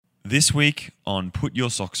This week on Put Your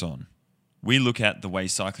Socks On, we look at the way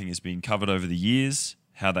cycling has been covered over the years,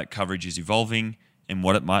 how that coverage is evolving, and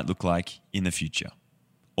what it might look like in the future.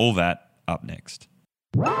 All that up next.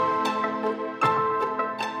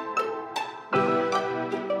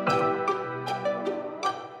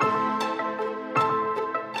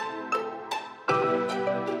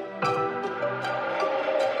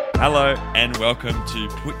 Hello and welcome to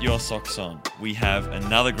Put Your Socks On. We have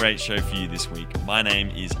another great show for you this week. My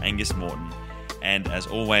name is Angus Morton, and as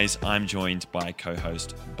always, I'm joined by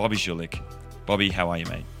co-host Bobby Julich. Bobby, how are you,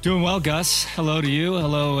 mate? Doing well, Gus. Hello to you.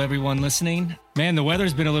 Hello, everyone listening. Man, the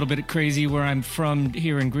weather's been a little bit crazy where I'm from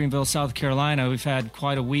here in Greenville, South Carolina. We've had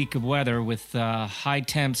quite a week of weather with high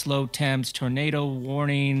temps, low temps, tornado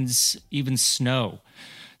warnings, even snow.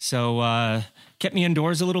 So kept me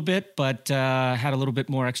indoors a little bit, but had a little bit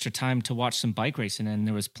more extra time to watch some bike racing, and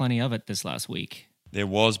there was plenty of it this last week. There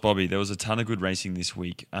was, Bobby. There was a ton of good racing this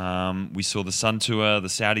week. We saw the Sun Tour, the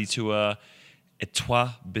Saudi Tour,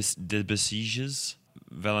 Etoile de Bessieges,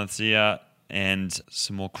 Valencia, and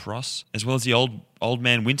some more cross, as well as the Old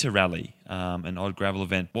Man Winter Rally, an odd gravel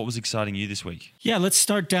event. What was exciting you this week? Yeah, let's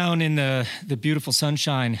start down in the beautiful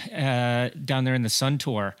sunshine down there in the Sun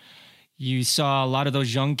Tour. You saw a lot of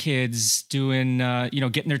those young kids doing,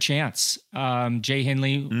 getting their chance. Jay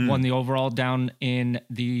Hindley won the overall down in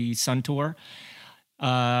the Sun Tour.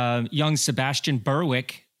 Young Sebastian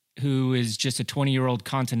Berwick, who is just a 20-year-old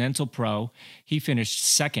Continental pro, he finished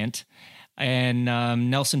second. And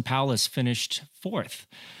Nelson Paulus finished fourth.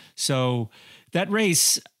 So that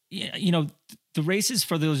race, the races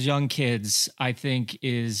for those young kids, I think,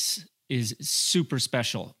 is super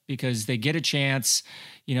special because they get a chance.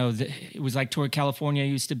 It was like Tour of California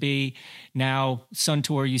used to be. Now Sun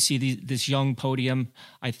Tour, you see this young podium.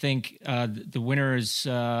 I think the winner is,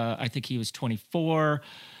 I think he was 24.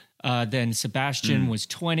 Then Sebastian was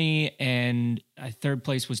 20, and third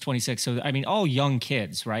place was 26. So, I mean, all young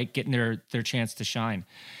kids, right? Getting their chance to shine.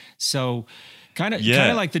 So kind of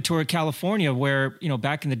like the Tour of California where,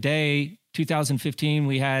 back in the day, 2015,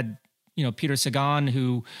 we had, Peter Sagan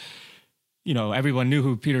who, everyone knew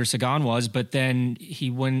who Peter Sagan was, but then he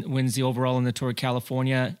wins the overall in the Tour of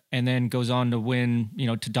California and then goes on to win,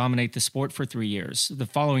 to dominate the sport for 3 years. The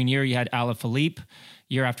following year, you had Alaphilippe.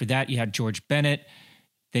 Year after that, you had George Bennett.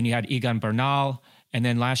 Then you had Egan Bernal. And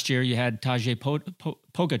then last year, you had Tadej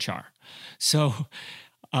Pogačar. So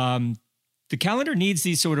the calendar needs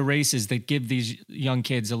these sort of races that give these young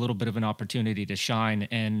kids a little bit of an opportunity to shine,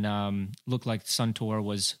 and look like Sun Tour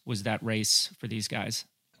was that race for these guys.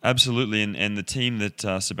 Absolutely, and the team that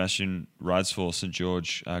Sebastian rides for, St.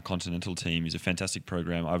 George Continental team, is a fantastic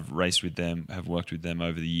program. I've raced with them, have worked with them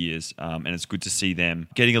over the years, and it's good to see them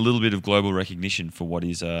getting a little bit of global recognition for what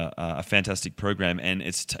is a fantastic program. And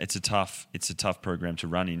it's a tough program to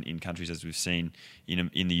run in countries, as we've seen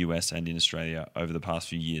in the US and in Australia over the past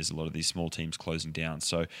few years. A lot of these small teams closing down.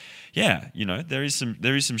 So, yeah, there is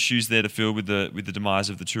some shoes there to fill with the demise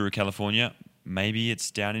of the Tour of California. Maybe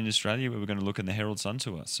it's down in Australia where we're going to look at the Herald Sun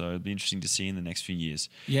Tour. So it'll be interesting to see in the next few years.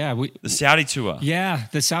 Yeah. The Saudi Tour. Yeah,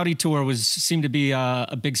 the Saudi Tour seemed to be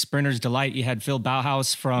a big sprinter's delight. You had Phil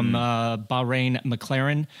Bauhaus from Bahrain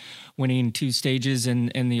McLaren winning 2 stages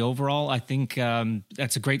in the overall. I think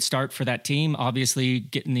that's a great start for that team. Obviously,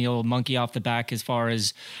 getting the old monkey off the back as far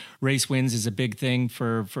as race wins is a big thing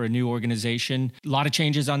for a new organization. A lot of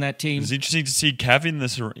changes on that team. It's interesting to see Cav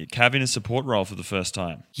in a support role for the first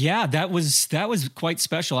time. Yeah, that was quite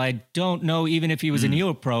special. I don't know even if he was a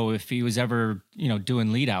neo-pro, if he was ever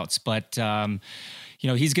doing lead-outs, but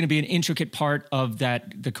he's going to be an intricate part of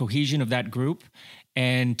the cohesion of that group.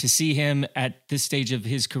 And to see him at this stage of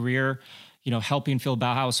his career, helping Phil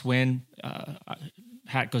Bauhaus win,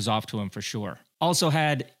 hat goes off to him for sure. Also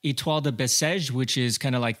had Etoile de Bessieges, which is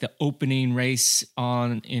kind of like the opening race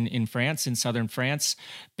in France, in southern France.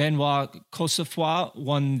 Benoit Cosnefroy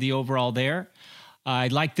won the overall there. I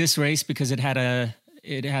like this race because it had a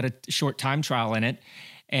short time trial in it.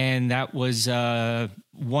 And that was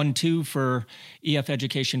 1-2 for EF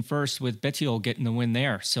Education First, with Bettiol getting the win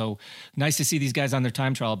there. So nice to see these guys on their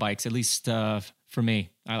time trial bikes, at least for me.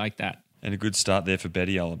 I like that. And a good start there for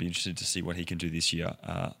Bettiol. I'll be interested to see what he can do this year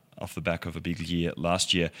off the back of a big year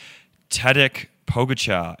last year. Tadej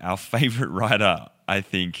Pogačar, our favorite rider, I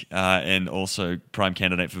think, and also prime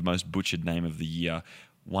candidate for the most butchered name of the year,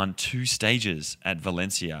 won 2 stages at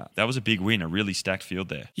Valencia. That was a big win, a really stacked field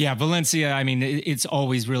there. Yeah, Valencia, I mean, it's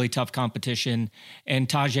always really tough competition. And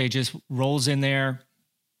Tadej just rolls in there,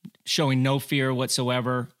 showing no fear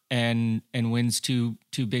whatsoever, and wins two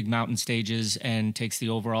big mountain stages and takes the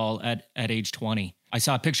overall at age 20. I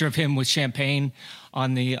saw a picture of him with champagne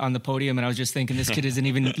on the podium, and I was just thinking, this kid isn't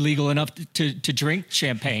even legal enough to drink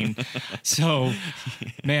champagne. So,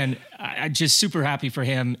 man, I'm just super happy for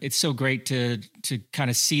him. It's so great to kind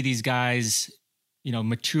of see these guys,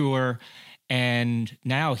 mature, and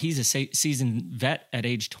now he's a seasoned vet at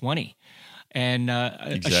age 20. And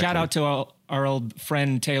exactly. A shout out to our old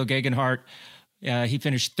friend Teo Gegenhardt. He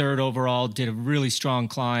finished third overall, did a really strong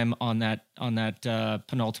climb on that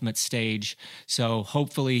penultimate stage. So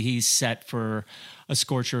hopefully he's set for a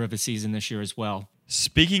scorcher of a season this year as well.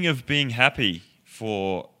 Speaking of being happy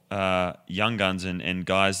for young guns and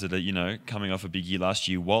guys that are, coming off a big year last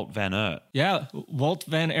year, Wout van Aert. Yeah, Wout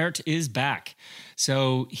van Aert is back.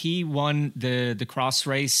 So he won the cross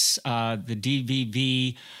race, the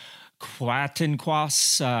DVV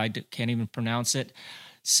Quatenquas. I can't even pronounce it.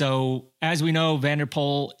 So as we know, Van der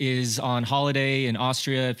Poel is on holiday in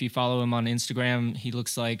Austria. If you follow him on Instagram, he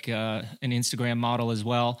looks like an Instagram model as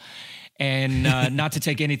well. And not to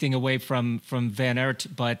take anything away from Van Aert,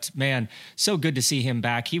 but man, so good to see him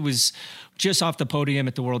back. He was just off the podium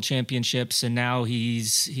at the World Championships, and now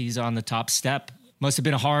he's on the top step. Must have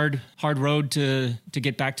been a hard road to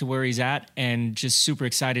get back to where he's at, and just super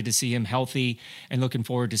excited to see him healthy and looking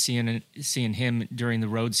forward to seeing him during the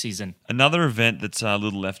road season. Another event that's a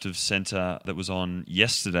little left of center that was on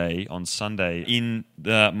yesterday, on Sunday, in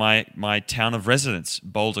my town of residence,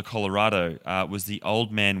 Boulder, Colorado, was the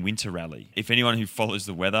Old Man Winter Rally. If anyone who follows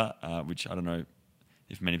the weather, which I don't know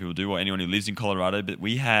if many people do, or anyone who lives in Colorado, but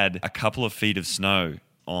we had a couple of feet of snow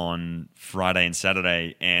on Friday and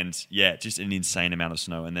Saturday, and just an insane amount of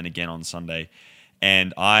snow, and then again on Sunday.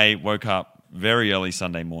 And I woke up very early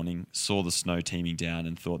Sunday morning, saw the snow teeming down,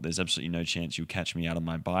 and thought there's absolutely no chance you'll catch me out on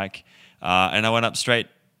my bike. And I went up straight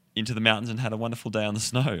into the mountains and had a wonderful day on the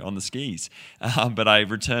snow, on the skis. But I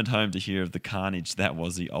returned home to hear of the carnage that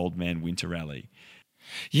was the Old Man Winter Rally.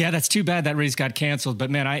 Yeah, that's too bad that race got canceled. But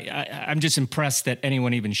man, I'm just impressed that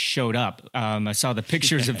anyone even showed up. I saw the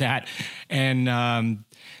pictures of that, and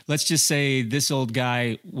let's just say this old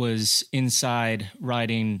guy was inside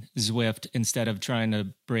riding Zwift instead of trying to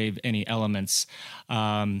brave any elements.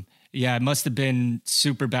 It must have been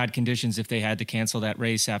super bad conditions if they had to cancel that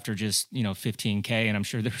race after just 15K, and I'm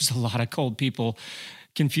sure there's a lot of cold people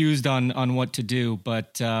confused on what to do.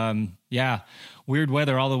 But weird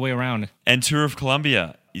weather all the way around. And Tour of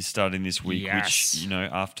Colombia is starting this week, yes. Which,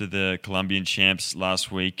 after the Colombian champs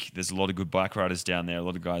last week, there's a lot of good bike riders down there, a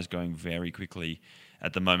lot of guys going very quickly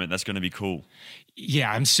at the moment. That's going to be cool.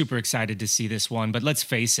 Yeah, I'm super excited to see this one. But let's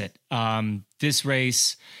face it, this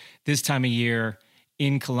race, this time of year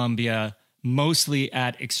in Colombia, mostly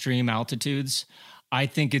at extreme altitudes, I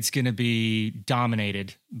think it's going to be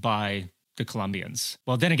dominated by the Colombians.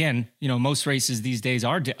 Well, then again, most races these days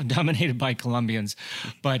are dominated by Colombians,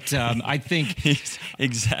 but I think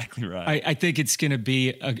exactly right. I think it's going to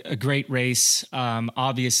be a great race.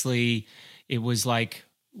 Obviously, it was like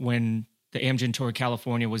when the Amgen Tour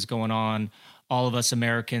California was going on. All of us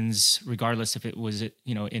Americans, regardless if it was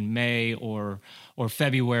in May or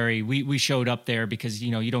February, we showed up there because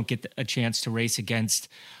you don't get a chance to race against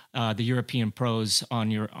the European pros on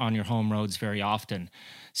your home roads very often.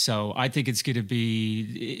 So I think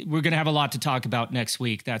we're going to have a lot to talk about next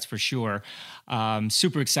week. That's for sure.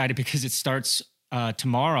 Super excited because it starts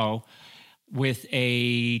tomorrow with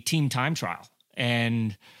a team time trial.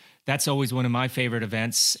 And that's always one of my favorite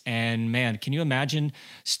events. And man, can you imagine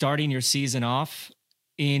starting your season off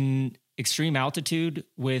in extreme altitude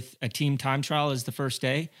with a team time trial as the first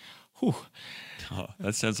day? Whew. Oh,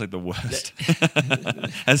 that sounds like the worst.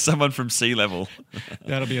 As someone from sea level.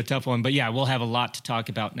 That'll be a tough one. But yeah, we'll have a lot to talk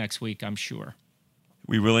about next week, I'm sure.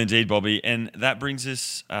 We will indeed, Bobby. And that brings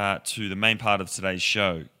us to the main part of today's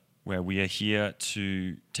show, where we are here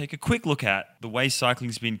to take a quick look at the way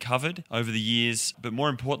cycling's been covered over the years, but more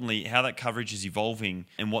importantly, how that coverage is evolving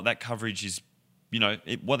and what that coverage is,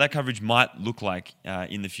 what that coverage might look like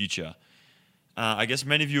in the future. I guess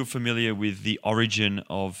many of you are familiar with the origin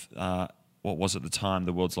of what was at the time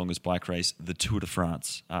the world's longest bike race, the Tour de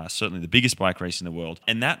France, certainly the biggest bike race in the world.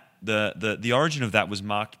 And that the origin of that was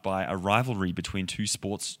marked by a rivalry between two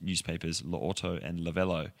sports newspapers, L'Auto and Le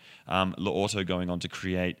Vélo. L'Auto going on to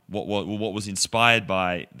create what was inspired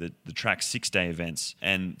by the track 6-day events,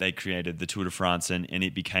 and they created the Tour de France, and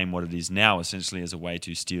it became what it is now, essentially as a way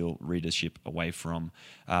to steal readership away from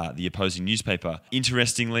the opposing newspaper.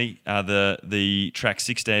 Interestingly, the track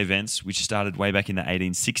 6-day events, which started way back in the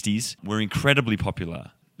 1860s, were incredibly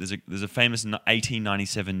popular. There's a famous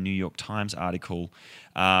 1897 New York Times article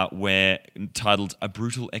where titled "A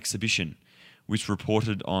Brutal Exhibition," which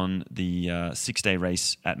reported on the 6-day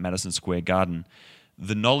race at Madison Square Garden.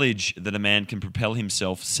 The knowledge that a man can propel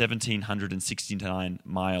himself 1,769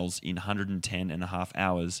 miles in 110 and a half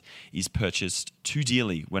hours is purchased too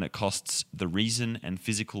dearly when it costs the reason and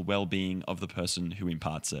physical well-being of the person who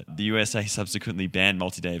imparts it. The USA subsequently banned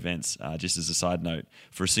multi-day events, just as a side note,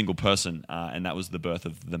 for a single person, and that was the birth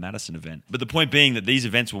of the Madison event. But the point being that these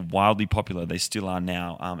events were wildly popular, they still are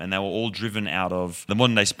now, and they were all driven out of, the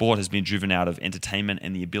modern day sport has been driven out of entertainment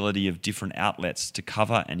and the ability of different outlets to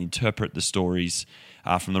cover and interpret the stories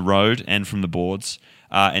from the road and from the boards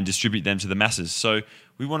and distribute them to the masses. So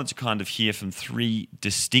we wanted to kind of hear from three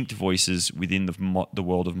distinct voices within the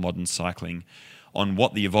world of modern cycling on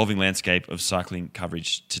what the evolving landscape of cycling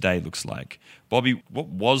coverage today looks like. Bobby, what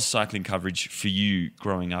was cycling coverage for you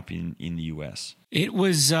growing up in the US? It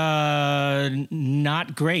was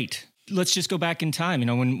not great. Let's just go back in time. You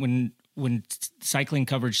know, when cycling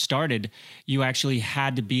coverage started, you actually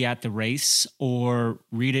had to be at the race or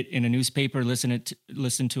read it in a newspaper,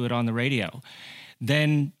 listen to it on the radio.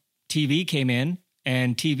 Then TV came in,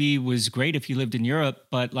 and TV was great if you lived in Europe,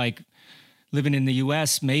 but like living in the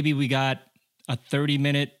US, maybe we got a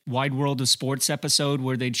 30-minute Wide World of Sports episode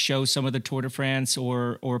where they'd show some of the Tour de France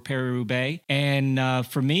or Paris-Roubaix. And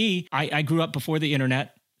for me, I grew up before the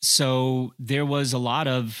internet. So there was a lot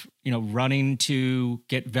of, running to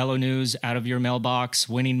get Velo News out of your mailbox,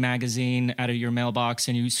 Winning Magazine out of your mailbox,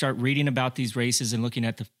 and you start reading about these races and looking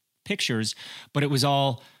at the pictures. But it was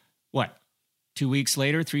all, 2 weeks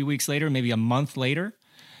later, 3 weeks later, maybe a month later.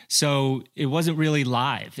 So it wasn't really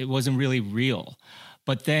live. It wasn't really real.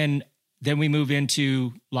 But then we move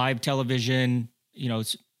into live television,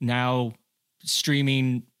 now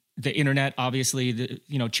streaming. The internet obviously,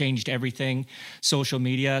 changed everything, social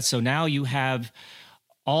media. So now you have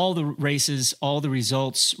all the races, all the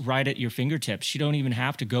results right at your fingertips. You don't even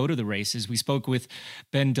have to go to the races. We spoke with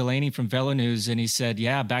Ben Delaney from Velo News, and he said,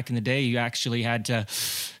 yeah, back in the day, you actually had to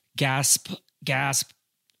gasp,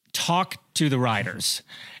 talk to the riders.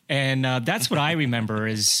 And that's what I remember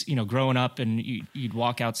is, growing up, and you'd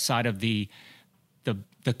walk outside of the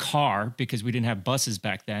car, because we didn't have buses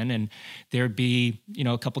back then, and there'd be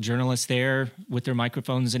a couple journalists there with their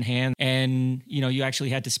microphones in hand, and you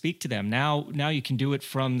actually had to speak to them. Now you can do it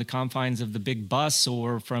from the confines of the big bus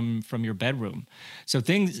or from your bedroom. So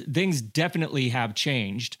things definitely have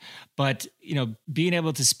changed, but being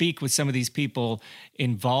able to speak with some of these people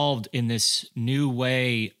involved in this new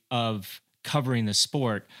way of covering the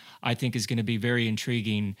sport, I think is going to be very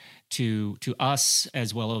intriguing to us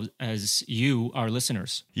as well as you, our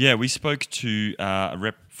listeners. Yeah, we spoke to a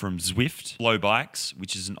rep from Zwift, Flow Bikes,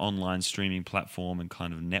 which is an online streaming platform and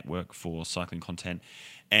kind of network for cycling content,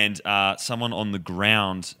 and someone on the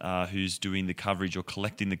ground who's doing the coverage or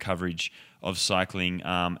collecting the coverage of cycling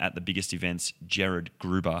at the biggest events, Jared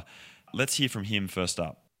Gruber. Let's hear from him first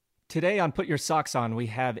up. Today on Put Your Socks On, we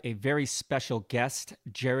have a very special guest,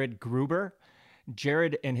 Jared Gruber.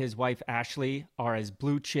 Jared and his wife, Ashley, are as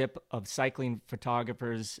blue chip of cycling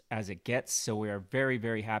photographers as it gets. So we are very,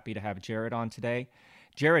 very happy to have Jared on today.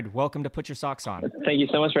 Jared, welcome to Put Your Socks On. Thank you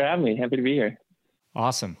so much for having me. Happy to be here.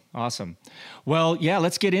 Awesome. Well, yeah,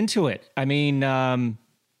 let's get into it. I mean,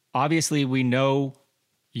 obviously we know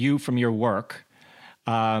you from your work.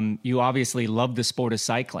 You obviously love the sport of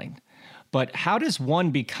cycling. But how does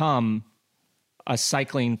one become a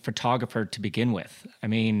cycling photographer to begin with? I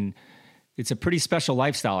mean, it's a pretty special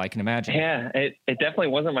lifestyle, I can imagine. Yeah, it definitely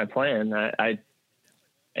wasn't my plan.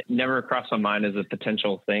 It never crossed my mind as a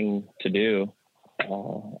potential thing to do.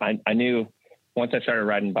 I knew once I started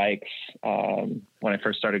riding bikes, when I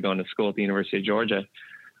first started going to school at the University of Georgia,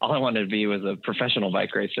 all I wanted to be was a professional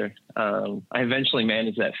bike racer. I eventually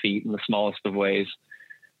managed that feat in the smallest of ways,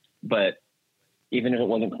 but even if it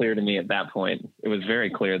wasn't clear to me at that point, it was very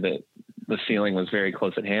clear that the ceiling was very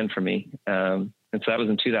close at hand for me. And so that was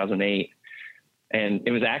in 2008. And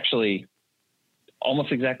it was actually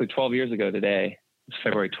almost exactly 12 years ago today,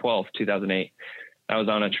 February 12th, 2008. I was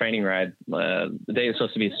on a training ride. The day was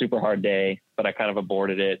supposed to be a super hard day, but I kind of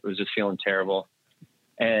aborted it. I was just feeling terrible.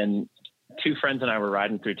 And two friends and I were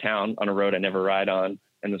riding through town on a road I never ride on.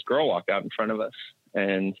 And this girl walked out in front of us.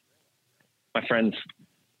 And my friends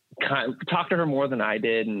kind of talked to her more than I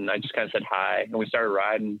did. And I just kind of said hi. And we started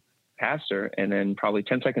riding past her. And then probably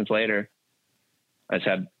 10 seconds later, I just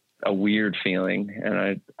had a weird feeling,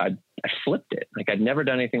 and I flipped it. Like I'd never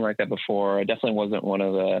done anything like that before. I definitely wasn't one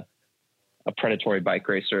of a predatory bike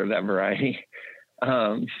racer of that variety.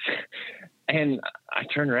 And I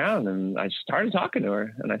turned around and I started talking to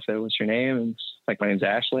her, and I said, "What's your name?" And she's like, "My name's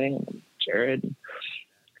Ashley." And I'm Jared.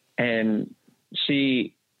 And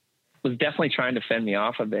she was definitely trying to fend me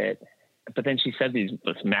off a bit, but then she said this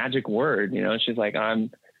magic word, she's like,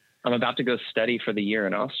 I'm I'm about to go study for the year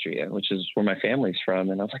in Austria, which is where my family's from.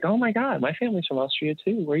 And I was like, oh my God, my family's from Austria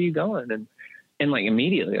too. Where are you going? And like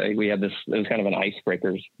immediately, like we had this, it was kind of an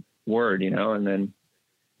icebreaker's word, you know? And then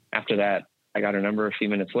after that, I got her number a few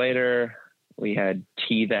minutes later. We had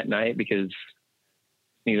tea that night because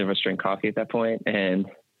neither of us drank coffee at that point. And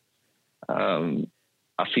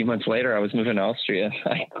a few months later, I was moving to Austria.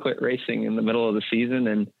 I quit racing in the middle of the season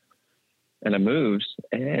and I moved.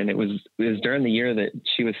 And it was during the year that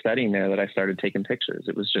she was studying there that I started taking pictures.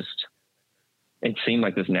 It seemed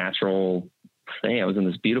like this natural thing. I was in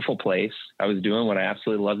this beautiful place. I was doing what I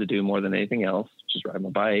absolutely love to do more than anything else, just ride my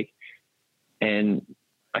bike. And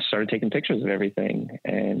I started taking pictures of everything,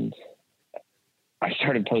 and I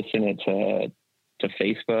started posting it to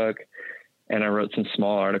Facebook, and I wrote some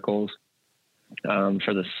small articles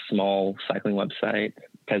for the small cycling website,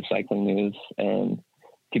 Ped Cycling News, and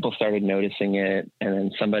people started noticing it. And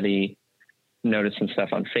then somebody noticed some stuff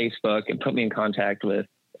on Facebook and put me in contact with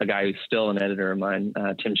a guy who's still an editor of mine,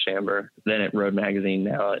 Tim Chamber, then at Road Magazine,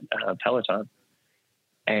 now at Peloton.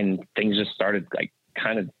 And things just started like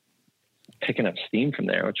kind of picking up steam from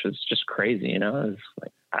there, which was just crazy. You know, it was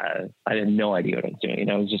like, I had no idea what I was doing. You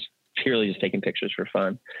know, I was just purely just taking pictures for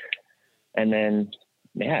fun. And then,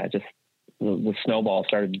 yeah, just the snowball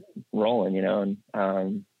started rolling, you know,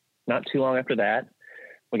 and not too long after that,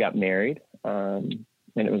 we got married. And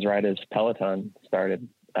it was right as Peloton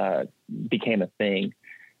became a thing.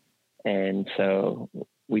 And so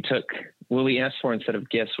we asked for, instead of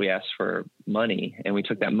gifts, we asked for money, and we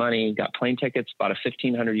took that money, got plane tickets, bought a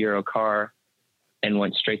 1,500 euro car, and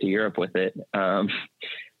went straight to Europe with it. And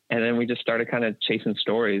then we just started kind of chasing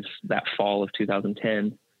stories that fall of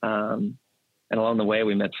 2010. And along the way,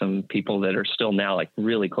 we met some people that are still now like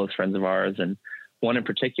really close friends of ours. And one in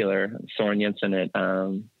particular, Soren Jensen at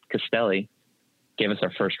Castelli, gave us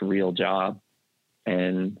our first real job.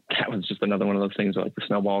 And that was just another one of those things where like the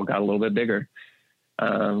snowball got a little bit bigger.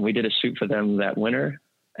 We did a shoot for them that winter,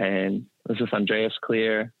 and this is Andreas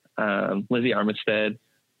Clear, Lizzie Armistead,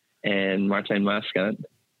 and Martin Mascant.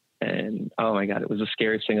 And oh my God, it was the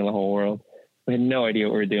scariest thing in the whole world. We had no idea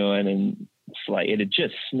what we were doing. And it's like, it had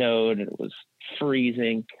just snowed and it was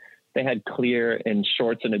freezing. They had Clear in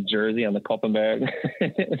shorts and a jersey on the Koppenberg.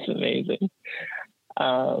 It was amazing.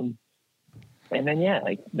 And then, yeah,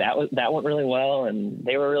 like that went really well, and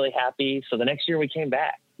they were really happy. So the next year we came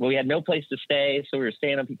back. Well, we had no place to stay, so we were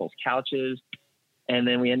staying on people's couches. And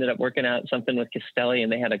then we ended up working out something with Castelli,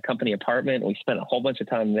 and they had a company apartment. We spent a whole bunch of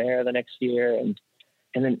time there the next year. And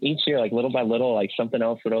then each year, like little by little, like something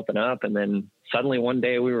else would open up. And then suddenly one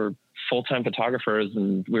day we were full-time photographers,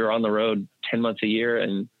 and we were on the road 10 months a year,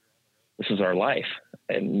 and this was our life.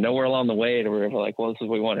 And nowhere along the way we were like, well, this is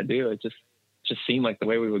what we want to do. It just seemed like the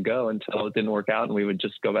way we would go until it didn't work out, and we would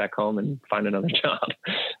just go back home and find another job.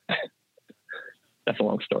 That's a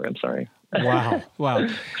long story. I'm sorry. Wow.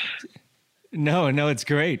 No, it's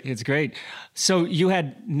great. It's great. So you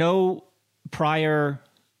had no prior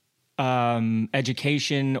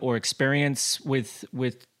education or experience with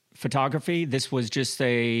photography. This was just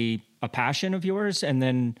a passion of yours, and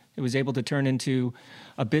then it was able to turn into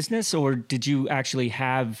a business, or did you actually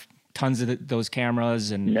have tons of those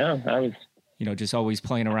cameras? And no, I was, just always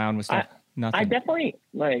playing around with stuff. Nothing. I definitely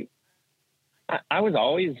I was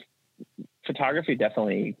always, photography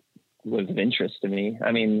definitely was of interest to me.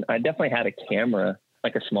 I mean, I definitely had a camera,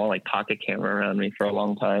 like a small, like pocket camera around me for a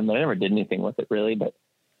long time, but I never did anything with it really. But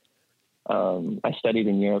I studied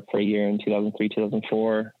in Europe for a year in 2003,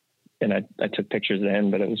 2004. And I took pictures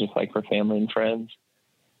then, but it was just like for family and friends.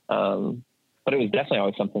 But it was definitely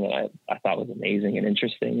always something that I thought was amazing and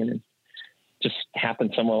interesting. And it just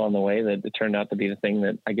happened somewhere along the way that it turned out to be the thing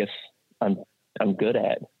that I guess I'm good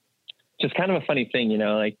at. Just kind of a funny thing,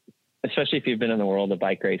 like, especially if you've been in the world of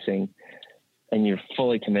bike racing and you're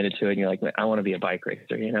fully committed to it and you're like, I want to be a bike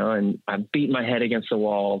racer, and I'm beating my head against the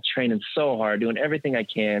wall, training so hard, doing everything I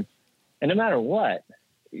can. And no matter what,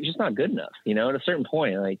 you're just not good enough, at a certain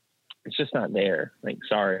point, like, it's just not there. Like,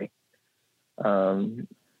 sorry. And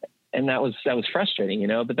that was frustrating,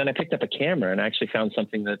 but then I picked up a camera and I actually found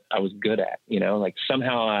something that I was good at, like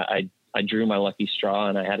somehow I drew my lucky straw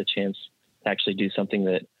and I had a chance to actually do something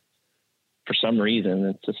that for some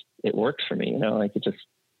reason, it works for me, like it just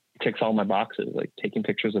ticks all my boxes. Like taking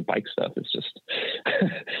pictures of bike stuff is just,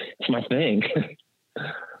 it's my thing.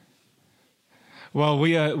 Well,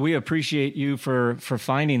 we appreciate you for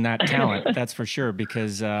finding that talent. That's for sure,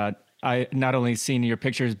 because I not only seen your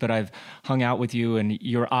pictures, but I've hung out with you, and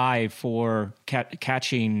your eye for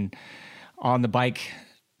catching on the bike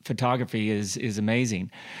photography is amazing.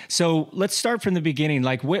 So let's start from the beginning.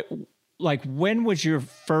 Like like, when did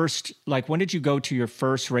you go to your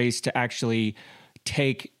first race to actually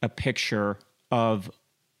take a picture of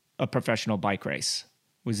a professional bike race?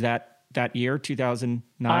 Was that year,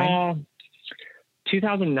 2009?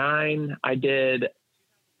 2009, I did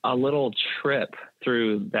a little trip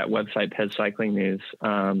through that website, Pez Cycling News,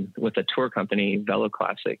 with a tour company, Velo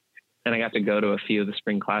Classic. And I got to go to a few of the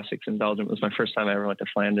spring classics in Belgium. It was my first time I ever went to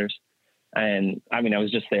Flanders. And I mean, I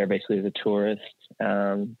was just there basically as a tourist.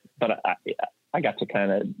 But I got to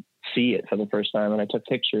kind of see it for the first time. And I took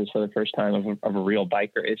pictures for the first time of a real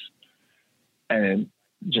bike race. And it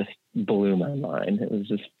just blew my mind. It was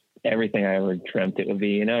just everything I ever dreamt it would be,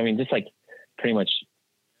 you know, I mean, just like pretty much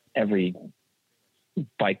every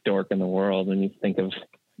bike dork in the world. When you think of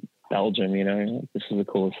Belgium, you know, this is the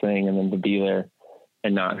coolest thing. And then to be there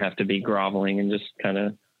and not have to be groveling and just kind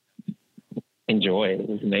of enjoy it. It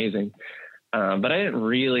was amazing. But I didn't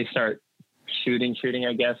really start shooting,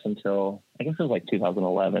 I guess, until I guess it was like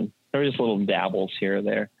 2011. There were just little dabbles here or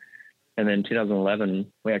there. And then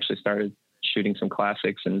 2011, we actually started shooting some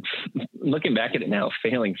classics, and looking back at it now,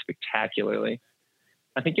 failing spectacularly.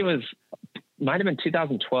 I think might've been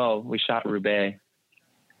 2012. We shot Roubaix,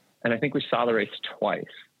 and I think we saw the race twice.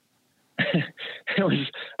 It was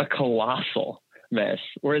a colossal mess.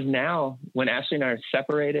 Whereas now, when Ashley and I are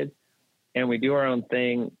separated and we do our own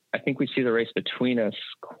thing, I think we see the race between us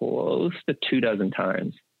close to 24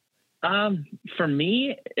 times. For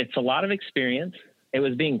me, it's a lot of experience. It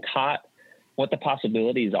was being taught what the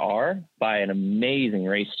possibilities are by an amazing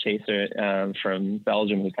race chaser from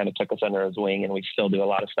Belgium who kind of took us under his wing, and we still do a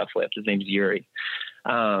lot of stuff with. His name's Yuri.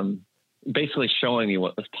 Basically showing me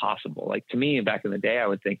what was possible. Like, to me, back in the day, I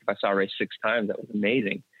would think if I saw a race 6 times, that was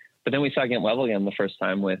amazing. But then we saw Ghent Wevelgem the first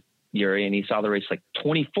time with Yuri, and he saw the race like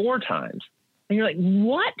 24 times. And you're like,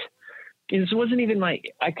 what? This wasn't even I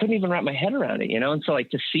couldn't even wrap my head around it, you know? And so,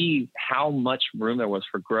 like, to see how much room there was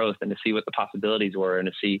for growth and to see what the possibilities were and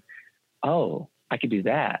to see, oh, I could do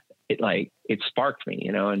that. It sparked me,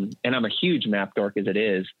 you know, and I'm a huge map dork as it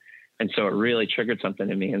is. And so it really triggered something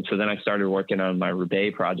in me. And so then I started working on my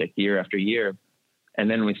Roubaix project year after year. And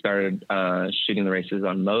then we started shooting the races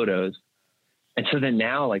on motos. And so then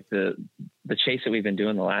now, like, the chase that we've been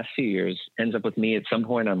doing the last few years ends up with me at some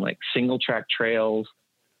point on like single track trails,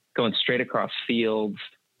 going straight across fields,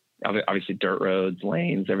 obviously dirt roads,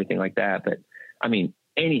 lanes, everything like that. But I mean,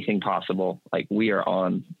 anything possible. Like, we are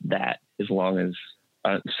on that as long as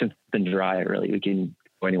since it's been dry, really, we can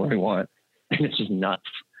go anywhere we want. And it's just nuts.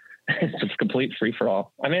 It's just complete free for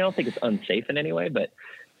all. I mean, I don't think it's unsafe in any way, but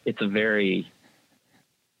it's a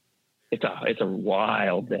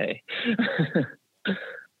wild day.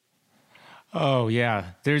 Oh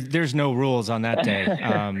yeah. There's no rules on that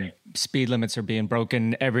day. Speed limits are being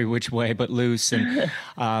broken every which way but loose. And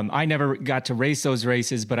I never got to race those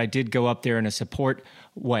races, but I did go up there in a support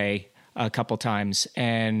way a couple times.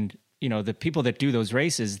 And, you know, the people that do those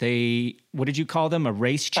races, what did you call them? A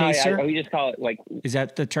race chaser? We just call it like, is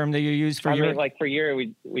that the term that you use for your? Like for year,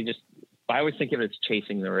 I always think of it as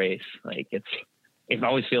chasing the race. Like, it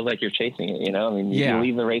always feels like you're chasing it, you know? I mean, you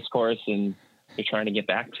leave the race course and you're trying to get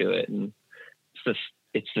back to it. And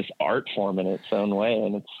it's this art form in its own way,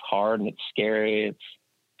 and it's hard and it's scary. It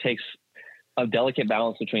takes a delicate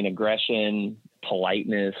balance between aggression,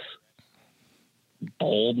 politeness,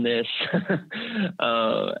 boldness.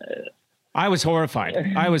 I was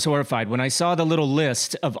horrified when I saw the little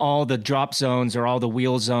list of all the drop zones or all the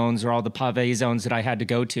wheel zones or all the pave zones that I had to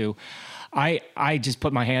go to. I just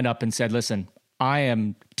put my hand up and said, listen, I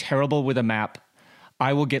am terrible with a map.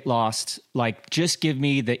 I will get lost. Like, just give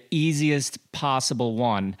me the easiest possible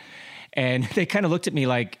one. And they kind of looked at me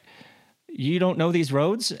like, you don't know these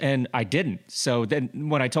roads? And I didn't. So then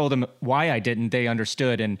when I told them why I didn't, they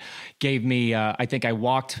understood and gave me, I think I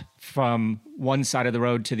walked from one side of the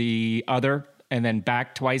road to the other and then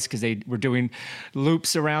back twice because they were doing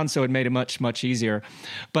loops around. So it made it much, much easier.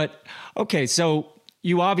 But okay, so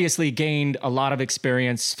you obviously gained a lot of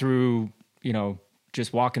experience through, you know,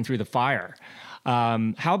 just walking through the fire.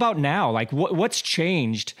 How about now? Like, what's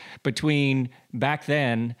changed between back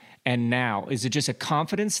then and now? Is it just a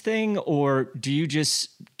confidence thing, or do you just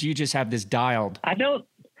have this dialed?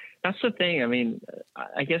 That's the thing. I mean,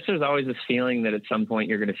 I guess there's always this feeling that at some point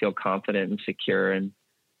you're going to feel confident and secure. And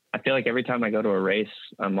I feel like every time I go to a race,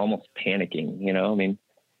 I'm almost panicking, you know, I mean,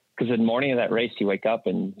 because the morning of that race, you wake up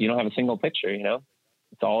and you don't have a single picture, you know,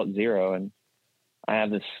 it's all at zero. And I have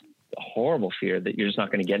this horrible fear that you're just not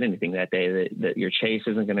going to get anything that day, that your chase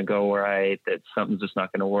isn't going to go right, that something's just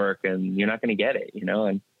not going to work and you're not going to get it, you know?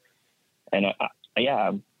 And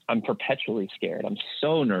I'm perpetually scared. I'm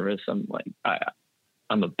so nervous. I'm like,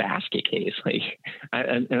 I'm a basket case. Like,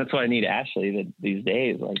 and that's why I need Ashley these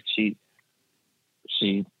days. Like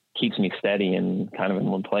she keeps me steady and kind of in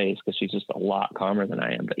one place because she's just a lot calmer than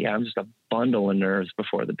I am. But yeah, I'm just a bundle of nerves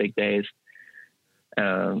before the big days.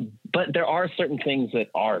 But there are certain things that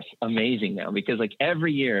are amazing now because like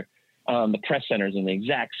every year, the press center is in the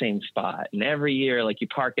exact same spot. And every year, like you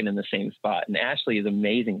park it in the same spot. And Ashley is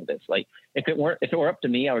amazing at this. Like if it were up to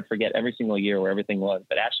me, I would forget every single year where everything was,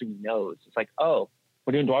 but Ashley knows. It's like, oh,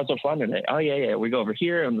 we're doing Dwarfs of Flanders today. Oh yeah. We go over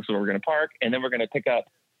here and this is where we're going to park. And then we're going to pick up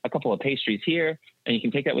a couple of pastries here and you can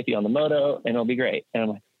take that with you on the moto and it'll be great. And I'm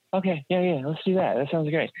like, okay, yeah, let's do that. That sounds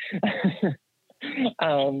great.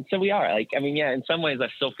 So we are like, I mean, yeah, in some ways I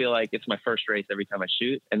still feel like it's my first race every time I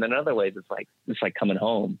shoot. And then in other ways it's like coming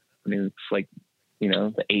home. I mean, it's like, you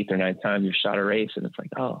know, the 8th or 9th time you've shot a race and it's like,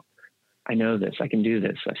 oh, I know this, I can do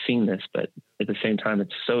this. I've seen this, but at the same time,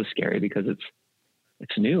 it's so scary because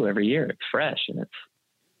it's new every year. It's fresh and it's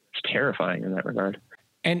terrifying in that regard.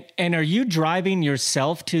 And are you driving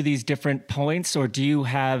yourself to these different points, or do you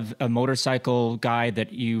have a motorcycle guy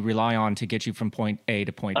that you rely on to get you from point A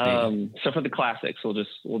to point B? So for the classics,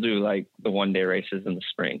 we'll do like the 1-day races in the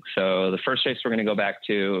spring. So the first race we're going to go back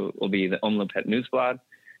to will be the Omloop Het Nieuwsblad.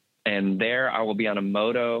 And there I will be on a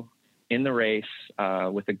moto in the race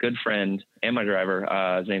with a good friend and my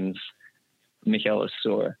driver. His name's Michael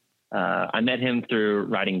Assur. I met him through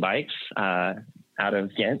riding bikes out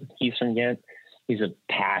of Ghent. He's from Ghent. He's a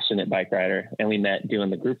passionate bike rider. And we met doing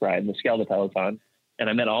the group ride, the Skelde Peloton. And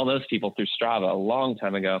I met all those people through Strava a long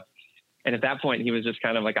time ago. And at that point, he was just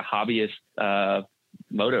kind of like a hobbyist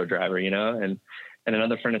moto driver, you know? And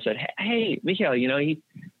another friend had said, hey, Michael, you know, he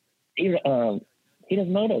does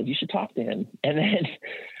motos. You should talk to him. And then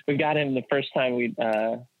we got him the first time we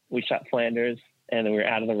shot Flanders and then we were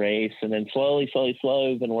out of the race. And then slowly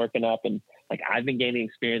we've been working up and like I've been gaining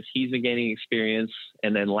experience. He's been gaining experience.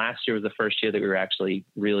 And then last year was the first year that we were actually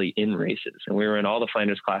really in races and we were in all the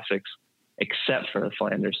Flanders classics except for the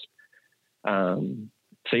Flanders.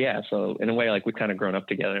 So in a way, like we've kind of grown up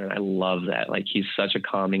together and I love that. Like he's such a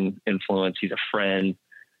calming influence. He's a friend.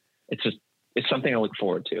 It's something I look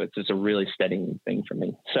forward to. It's just a really steadying thing for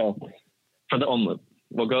me. So for the Omloop,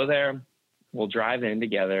 we'll go there, we'll drive in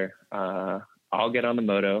together. I'll get on the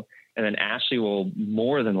moto and then Ashley will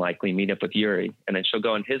more than likely meet up with Yuri and then she'll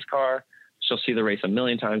go in his car. She'll see the race a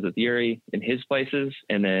million times with Yuri in his places.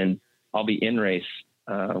 And then I'll be in race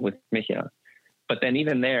with Michael. But then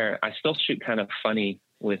even there, I still shoot kind of funny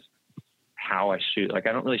with how I shoot. Like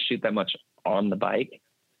I don't really shoot that much on the bike.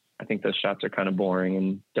 I think those shots are kind of boring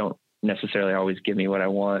and don't necessarily always give me what I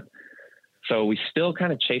want. So we still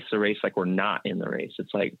kind of chase the race like we're not in the race.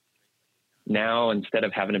 It's like now instead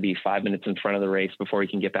of having to be 5 minutes in front of the race before you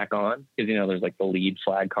can get back on, because you know there's like the lead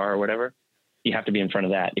flag car or whatever, you have to be in front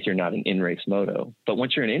of that if you're not an in-race moto. But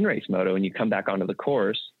once you're an in-race moto and you come back onto the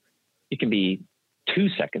course, you can be 2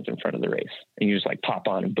 seconds in front of the race and you just like pop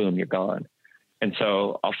on and boom, you're gone. And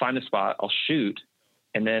so I'll find a spot, I'll shoot,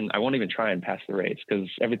 and then I won't even try and pass the race because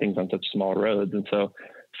everything's on such small roads. And so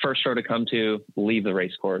first row to come to, leave the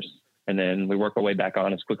race course. And then we work our way back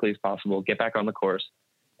on as quickly as possible, get back on the course,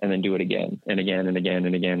 and then do it again and again and again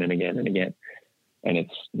and again and again and again. And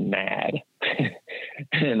it's mad.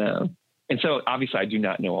 And so obviously I do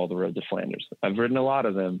not know all the roads of Flanders. I've ridden a lot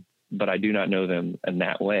of them, but I do not know them in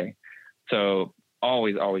that way. So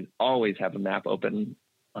always have a map open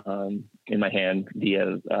in my hand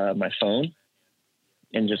via my phone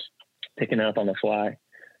and just picking it up on the fly.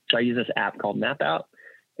 So I use this app called Map Out,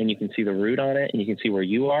 and you can see the route on it and you can see where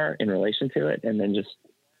you are in relation to it, and then just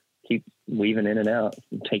keep weaving in and out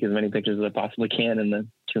and take as many pictures as I possibly can in the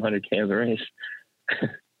 200K of the race.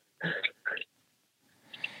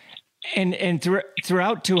 And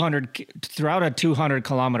throughout a 200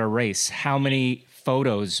 kilometer race, how many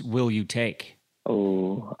photos will you take?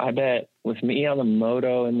 Oh, I bet with me on the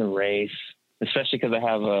moto in the race, especially because I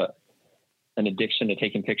have an addiction to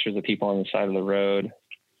taking pictures of people on the side of the road.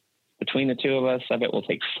 Between the two of us, I bet we'll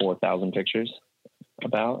take 4,000 pictures,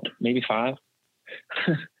 about maybe 5.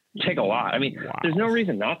 Take a lot. I mean, wow. There's no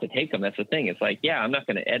reason not to take them. That's the thing. It's like, yeah, I'm not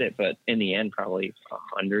going to edit, but in the end, probably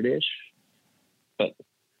 100-ish. But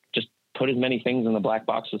just put as many things in the black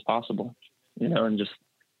box as possible, you know, and just,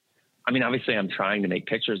 I mean, obviously I'm trying to make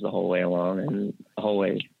pictures the whole way along and the whole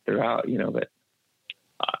way throughout, you know, but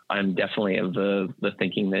I'm definitely of the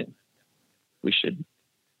thinking that we should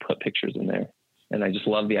put pictures in there. And I just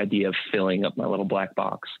love the idea of filling up my little black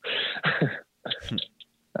box.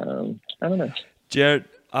 I don't know. Jared,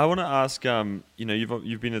 I want to ask, you know,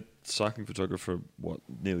 you've been a cycling photographer for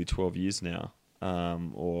nearly 12 years now,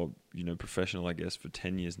 or, you know, professional, I guess, for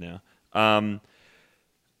 10 years now. How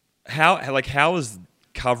has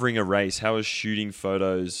covering a race? How has shooting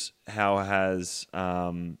photos? How has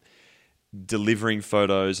delivering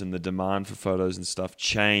photos and the demand for photos and stuff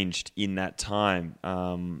changed in that time?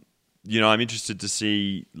 I'm interested to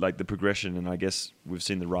see like the progression, and I guess we've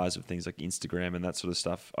seen the rise of things like Instagram and that sort of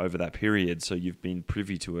stuff over that period. So you've been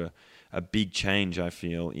privy to a big change, I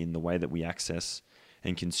feel, in the way that we access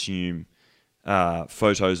and consume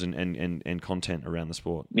photos and content around the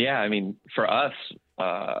sport. Yeah, I mean, for us,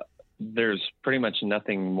 there's pretty much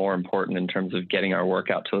nothing more important in terms of getting our work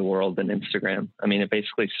out to the world than Instagram. I mean, it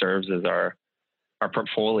basically serves as our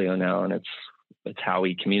portfolio now, and it's how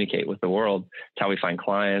we communicate with the world. It's how we find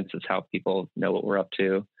clients. It's how people know what we're up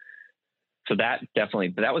to. So that definitely,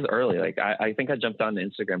 but that was early. Like I think I jumped on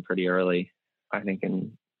Instagram pretty early. I think it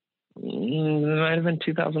might have been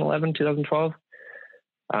 2011, 2012.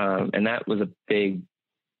 And that was a big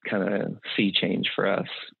kind of sea change for us.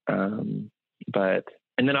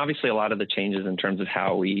 And then obviously a lot of the changes in terms of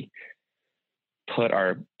how we put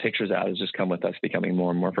our pictures out has just come with us becoming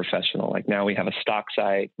more and more professional. Like now we have a stock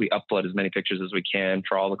site. We upload as many pictures as we can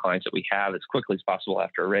for all the clients that we have as quickly as possible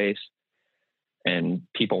after a race. And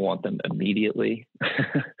people want them immediately,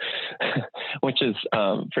 which is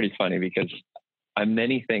pretty funny because I'm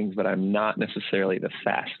many things, but I'm not necessarily the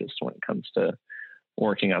fastest when it comes to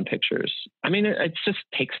working on pictures. I mean, it just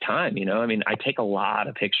takes time, you know. I mean, I take a lot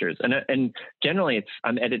of pictures, and generally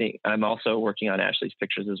I'm editing. I'm also working on Ashley's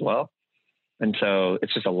pictures as well, and so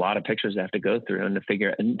it's just a lot of pictures I have to go through and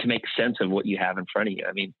to make sense of what you have in front of you.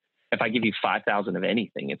 I mean, if I give you 5,000 of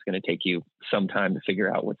anything, it's going to take you some time to figure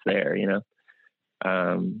out what's there, you know.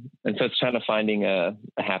 And so it's kind of finding a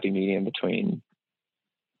happy medium between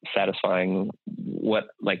satisfying what,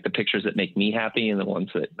 like, the pictures that make me happy and the ones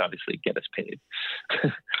that obviously get us paid.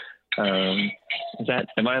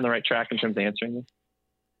 Am I on the right track in terms of answering this?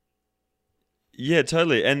 Yeah,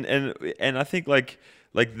 totally. And I think like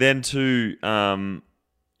then too, something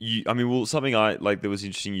I like that was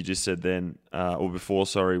interesting you just said then, or before,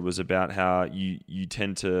 sorry, was about how you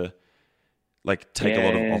tend to like take a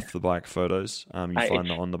lot of off the bike photos. You find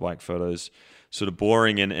the on the bike photos sort of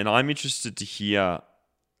boring, and I'm interested to hear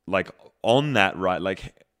like on that, right?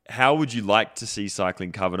 Like, how would you like to see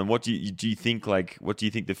cycling covered, and what do you think? Like, what do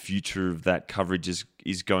you think the future of that coverage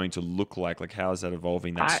is going to look like? Like, how is that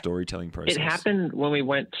evolving, that storytelling process? It happened when we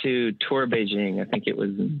went to Tour Beijing. I think it was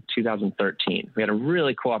in 2013. We had a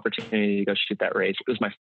really cool opportunity to go shoot that race. It was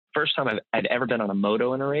my first time I'd ever been on a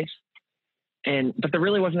moto in a race, but there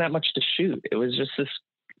really wasn't that much to shoot. It was just this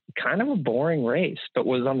kind of a boring race, but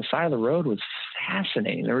what was on the side of the road was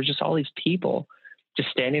fascinating. There were just all these people just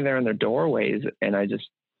standing there in their doorways, and I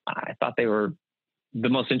thought they were the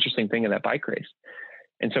most interesting thing in that bike race.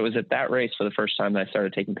 And so it was at that race for the first time that I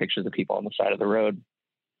started taking pictures of people on the side of the road.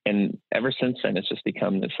 And ever since then, it's just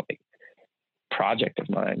become this like project of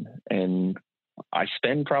mine. And I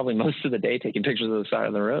spend probably most of the day taking pictures of the side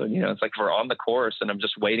of the road. You know, it's like if we're on the course and I'm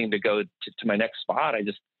just waiting to go to my next spot, I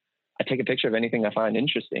take a picture of anything I find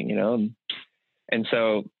interesting, you know? And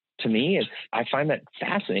so to me, I find that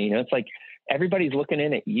fascinating. You know, it's like everybody's looking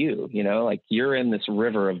in at you, you know, like you're in this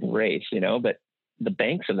river of race, you know, but the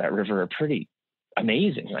banks of that river are pretty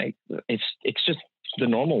amazing. Like it's just the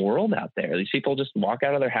normal world out there. These people just walk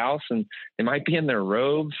out of their house and they might be in their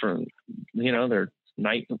robes from, you know, their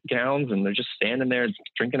nightgowns, and they're just standing there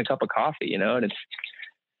drinking a cup of coffee, you know, and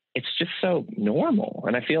it's just so normal.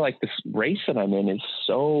 And I feel like this race that I'm in is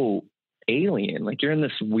so alien. Like you're in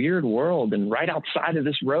this weird world, and right outside of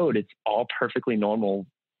this road, it's all perfectly normal.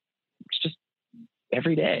 It's just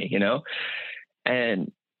every day, you know?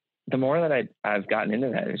 And the more that I've gotten into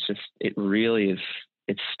that, it really is,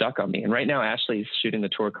 it's stuck on me. And right now, Ashley's shooting the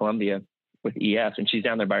Tour of Colombia with EF, and she's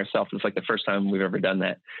down there by herself. It's like the first time we've ever done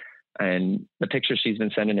that. And the pictures she's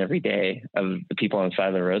been sending every day of the people on the side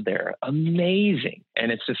of the road there are amazing.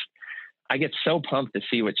 And it's just, I get so pumped to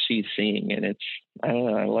see what she's seeing. And I don't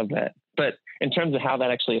know, I love that. But in terms of how that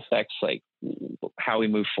actually affects like how we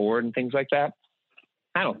move forward and things like that,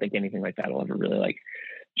 I don't think anything like that will ever really like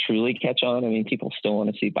truly catch on. I mean, people still want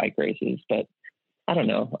to see bike races, but I don't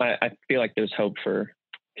know. I feel like there's hope for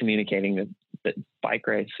communicating that bike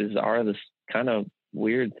races are this kind of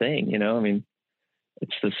weird thing, you know? I mean,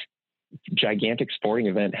 it's this gigantic sporting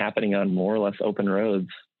event happening on more or less open roads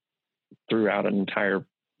throughout an entire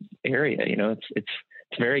area. You know, it's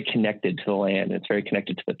very connected to the land. It's very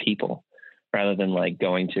connected to the people, rather than like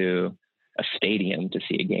going to a stadium to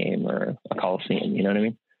see a game or a coliseum. You know what I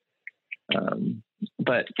mean?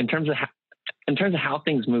 But in terms of how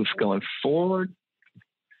things move going forward,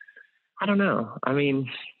 I don't know. I mean,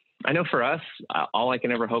 I know for us, all I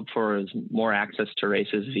can ever hope for is more access to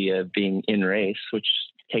races via being in race, which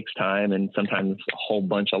takes time and sometimes a whole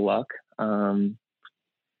bunch of luck.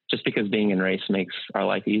 Just because being in race makes our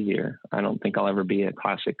life easier. I don't think I'll ever be a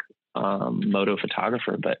classic moto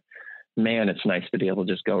photographer, but man, it's nice to be able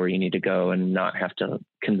to just go where you need to go and not have to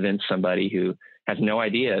convince somebody who has no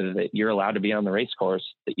idea that you're allowed to be on the race course,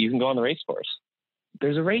 that you can go on the race course.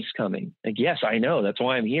 There's a race coming. Like, yes, I know. That's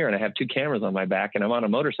why I'm here. And I have 2 cameras on my back and I'm on a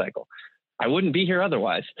motorcycle. I wouldn't be here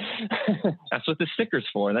otherwise. That's what the sticker's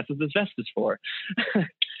for. And that's what this vest is for.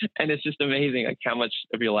 And it's just amazing, like, how much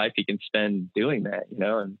of your life you can spend doing that, you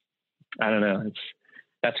know? And I don't know.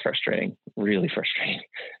 That's frustrating, really frustrating,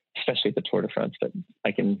 especially at the Tour de France, but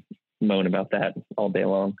I can moan about that all day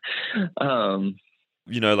long.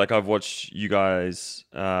 You know, like, I've watched you guys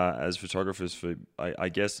as photographers for, I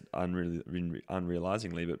guess,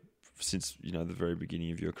 unrealizingly, but since, you know, the very beginning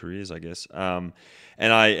of your careers, I guess.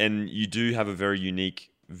 And you do have a very unique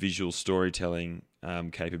visual storytelling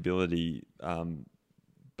capability,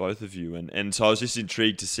 both of you. And so I was just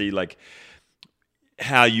intrigued to see, like,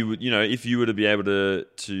 how you would, you know, if you were to be able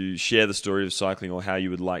to share the story of cycling, or how you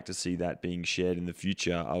would like to see that being shared in the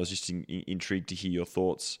future. I was just intrigued to hear your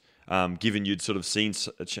thoughts, given you'd sort of seen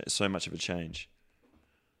so much of a change.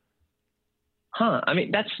 I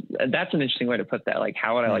mean, that's an interesting way to put that. Like,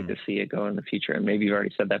 how would I like to see it go in the future? And maybe you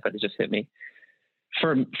already said that, but it just hit me.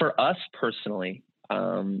 For us personally,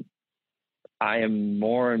 I am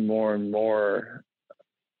more and more and more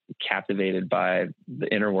captivated by the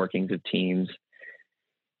inner workings of teams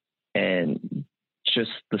and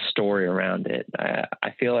just the story around it.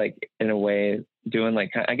 I feel like, in a way, doing,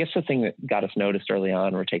 like, I guess the thing that got us noticed early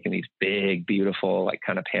on, we're taking these big, beautiful, like,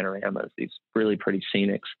 kind of panoramas, these really pretty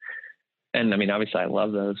scenics. And I mean, obviously I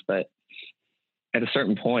love those, but at a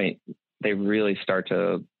certain point, they really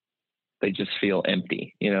they just feel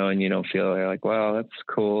empty, you know, and you don't feel like, well, that's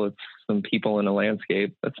cool. It's some people in a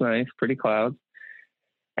landscape. That's nice. Pretty clouds.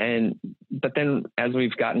 But then as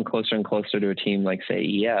we've gotten closer and closer to a team like,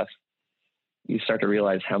 say, EF, you start to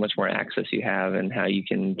realize how much more access you have and how you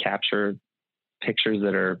can capture pictures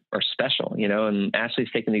that are special, you know. And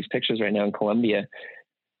Ashley's taking these pictures right now in Colombia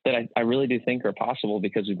that I really do think are possible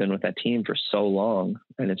because we've been with that team for so long,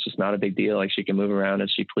 and it's just not a big deal. Like, she can move around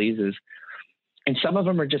as she pleases. And some of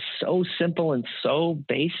them are just so simple and so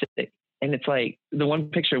basic. And it's like the one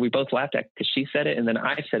picture we both laughed at because she said it and then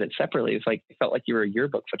I said it separately. It's like, it felt like you were a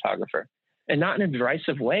yearbook photographer, and not in a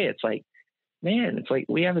derisive way. It's like, man, it's like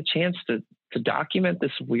we have a chance to document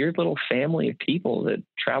this weird little family of people that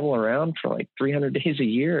travel around for like 300 days a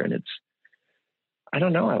year. And I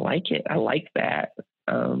don't know. I like it. I like that.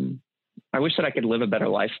 I wish that I could live a better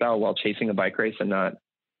lifestyle while chasing a bike race and not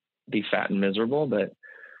be fat and miserable, but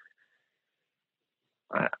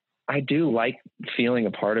I do like feeling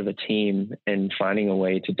a part of a team and finding a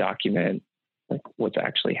way to document, like, what's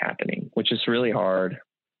actually happening, which is really hard.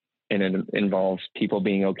 And it involves people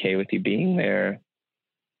being okay with you being there,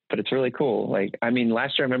 but it's really cool. Like, I mean,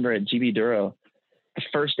 last year I remember at GB Duro, the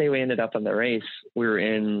first day we ended up on the race, we were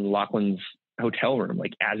in Lachlan's hotel room,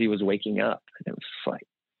 like, as he was waking up. And it was like,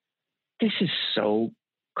 this is so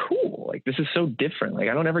cool. Like, this is so different. Like,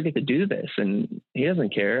 I don't ever get to do this. And he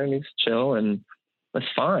doesn't care, and he's chill, and that's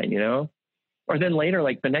fine, you know? Or then later,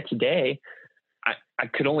 like the next day, I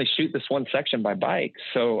could only shoot this one section by bike.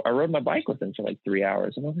 So I rode my bike with him for like 3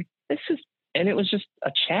 hours, and I was like, and it was just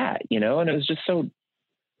a chat, you know? And it was just so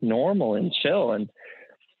normal and chill. And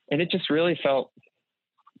it just really felt,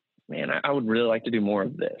 man, I would really like to do more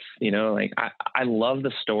of this, you know? Like, I love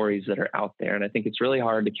the stories that are out there, and I think it's really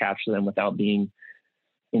hard to capture them without being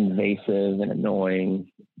invasive and annoying,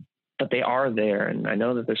 but they are there. And I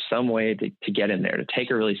know that there's some way to get in there, to take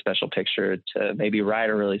a really special picture, to maybe write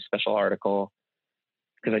a really special article,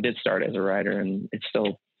 because I did start as a writer, and it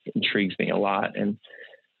still intrigues me a lot. And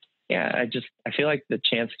yeah, I feel like the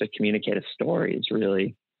chance to communicate a story is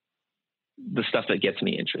really the stuff that gets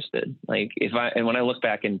me interested. Like, when I look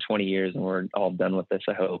back in 20 years and we're all done with this,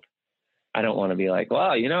 I hope, I don't want to be like,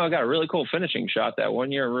 well, you know, I got a really cool finishing shot that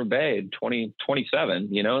one year at Roubaix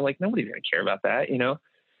 2027, you know, like, nobody's going to care about that, you know.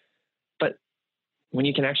 But when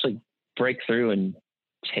you can actually break through and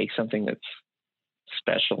take something that's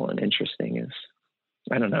special and interesting, is,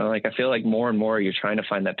 I don't know, like, I feel like more and more you're trying to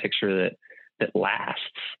find that picture that lasts.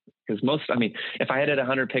 Because if I had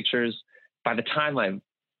 100 pictures, by the time I've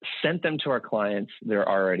sent them to our clients, they're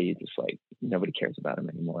already just like, nobody cares about them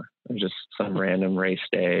anymore. They're just some random race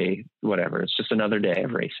day, whatever. It's just another day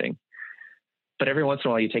of racing. But every once in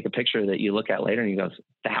a while you take a picture that you look at later and you go,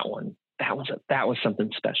 that was something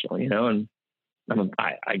special, you know? And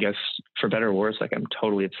I guess, for better or worse, like, I'm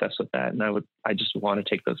totally obsessed with that. And I just want to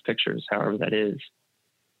take those pictures, however that is.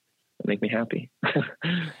 that make me happy.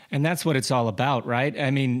 And that's what it's all about, right?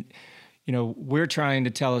 I mean, we're trying to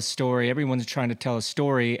tell a story. Everyone's trying to tell a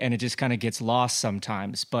story, and it just kind of gets lost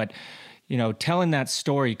sometimes. But, telling that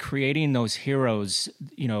story, creating those heroes,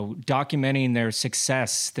 documenting their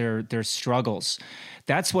success, their struggles,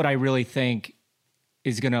 that's what I really think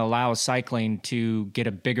is going to allow cycling to get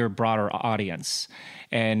a bigger, broader audience.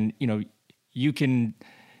 And, you can,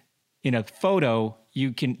 in a photo,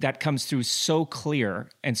 that comes through so clear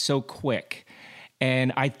and so quick.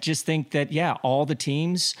 And I just think that, all the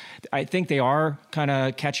teams, I think they are kind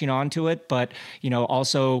of catching on to it, but,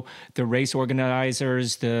 also the race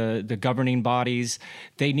organizers, the governing bodies,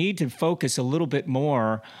 they need to focus a little bit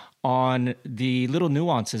more on the little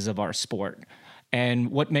nuances of our sport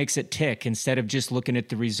and what makes it tick, instead of just looking at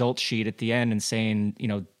the result sheet at the end and saying,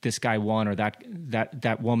 this guy won or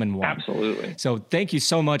that woman won. Absolutely. So thank you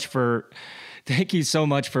so much for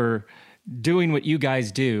doing what you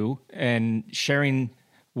guys do and sharing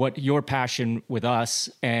what your passion with us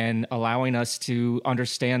and allowing us to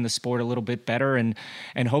understand the sport a little bit better, and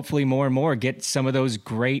hopefully more and more get some of those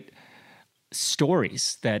great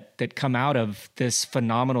stories that come out of this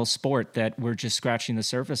phenomenal sport that we're just scratching the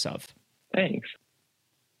surface of. Thanks.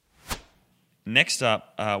 Next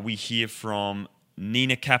up, we hear from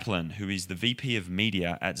Nina Kaplan, who is the VP of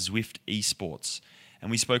Media at Zwift Esports. And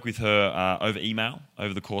we spoke with her over email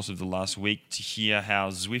over the course of the last week to hear how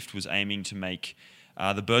Zwift was aiming to make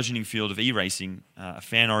the burgeoning field of e-racing a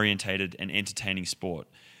fan-orientated and entertaining sport.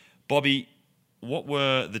 Bobby, what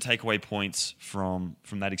were the takeaway points from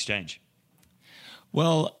that exchange?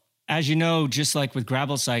 Well, as you know, just like with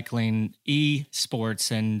gravel cycling,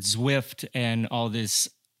 e-sports and Zwift and all this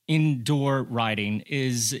indoor riding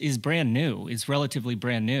is brand new. It's relatively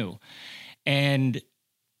brand new. And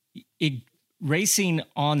racing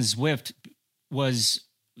on Zwift was,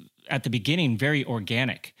 at the beginning, very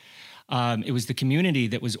organic. It was the community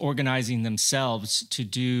that was organizing themselves to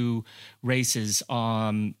do races,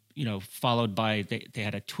 followed by, they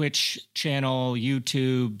had a Twitch channel,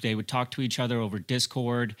 YouTube, they would talk to each other over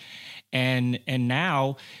Discord. And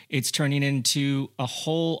now it's turning into a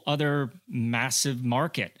whole other massive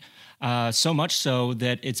market. So much so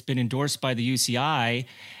that it's been endorsed by the UCI,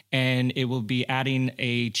 and it will be adding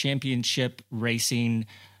a championship racing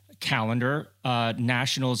calendar,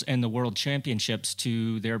 nationals and the world championships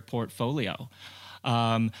to their portfolio.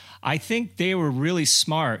 I think they were really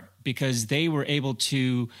smart because they were able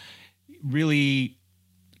to really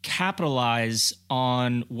capitalize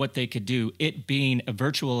on what they could do. It being a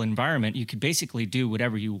virtual environment, you could basically do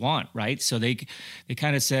whatever you want, right? So they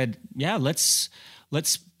kind of said, let's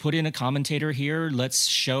put in a commentator here. Let's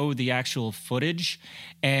show the actual footage.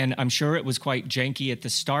 And I'm sure it was quite janky at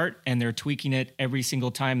the start, and they're tweaking it every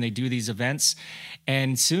single time they do these events.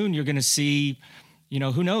 And soon you're going to see,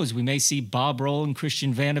 who knows, we may see Bob Roll and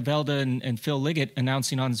Christian Vande Velde and Phil Liggett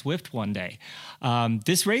announcing on Zwift one day.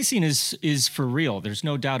 This racing is for real. There's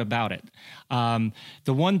no doubt about it.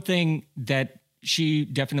 The one thing that she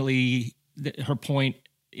definitely, her point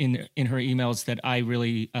in her emails that I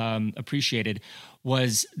really appreciated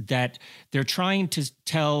was that they're trying to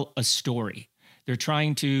tell a story. They're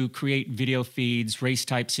trying to create video feeds, race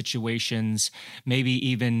type situations, maybe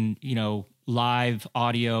even, live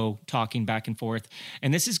audio talking back and forth.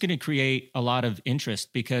 And this is going to create a lot of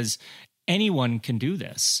interest because anyone can do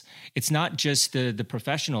this. It's not just the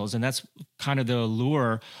professionals. And that's kind of the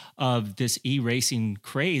allure of this e-racing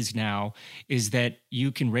craze now, is that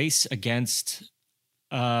you can race against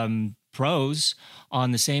pros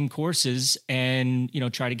on the same courses and,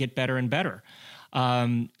 try to get better and better.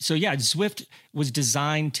 Zwift was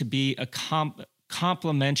designed to be a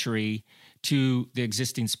complementary to the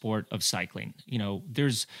existing sport of cycling.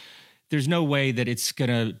 There's no way that it's going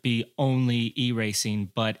to be only e-racing,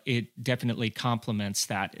 but it definitely complements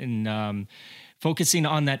that, and focusing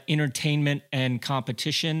on that entertainment and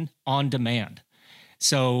competition on demand.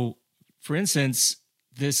 So, for instance,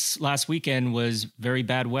 this last weekend was very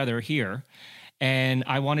bad weather here, and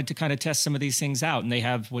I wanted to kind of test some of these things out. And they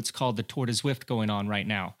have what's called the Tour de Zwift going on right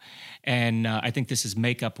now. And I think this is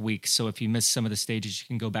makeup week. So if you miss some of the stages, you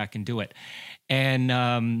can go back and do it. And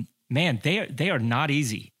man, they are not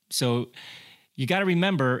easy. So you got to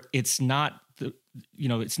remember, it's not the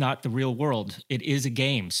real world. It is a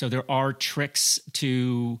game. So there are tricks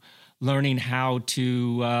to learning how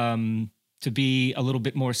to be a little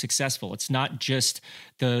bit more successful. It's not just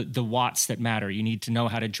the watts that matter. You need to know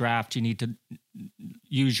how to draft. You need to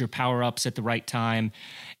use your power-ups at the right time.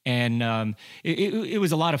 And it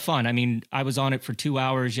was a lot of fun. I mean, I was on it for 2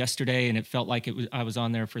 hours yesterday, and it felt like I was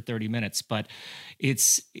on there for 30 minutes. But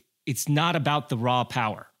it's not about the raw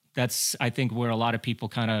power. That's I think where a lot of people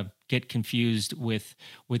kind of get confused with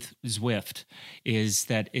Zwift, is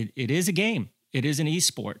that it is a game. It is an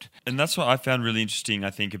esport. And that's what I found really interesting, I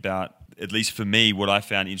think, about, at least for me, what I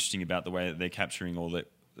found interesting about the way that they're capturing all that,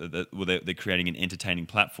 they're creating an entertaining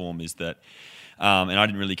platform is that, and I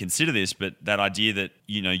didn't really consider this, but that idea that,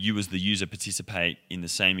 you as the user participate in the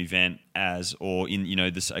same event as, or in,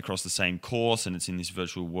 this across the same course, and it's in this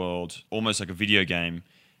virtual world, almost like a video game,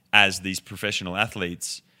 as these professional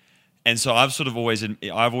athletes. And so I've always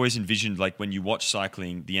envisioned, like, when you watch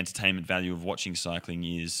cycling, the entertainment value of watching cycling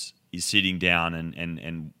is sitting down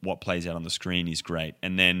and what plays out on the screen is great.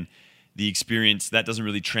 And then the experience, that doesn't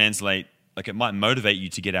really translate. Like, it might motivate you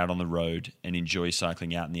to get out on the road and enjoy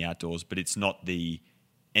cycling out in the outdoors, but it's not the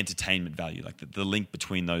entertainment value. Like, the link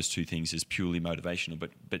between those two things is purely motivational.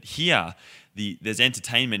 But here, there's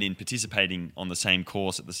entertainment in participating on the same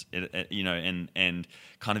course and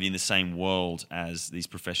kind of in the same world as these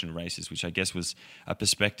professional races, which I guess was a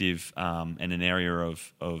perspective and an area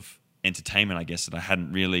of entertainment, I guess, that I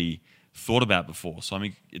hadn't really thought about before. So I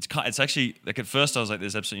mean, it's actually, like, at first I was like,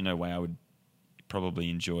 there's absolutely no way I would probably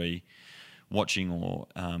enjoy watching or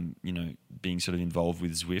being sort of involved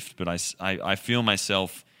with Zwift, but I feel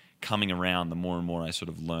myself coming around the more and more I sort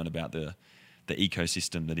of learn about the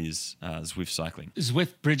ecosystem that is Zwift cycling.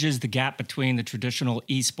 Zwift bridges the gap between the traditional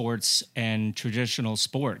esports and traditional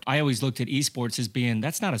sport. I always looked at esports as being,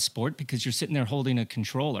 that's not a sport because you're sitting there holding a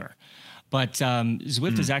controller. But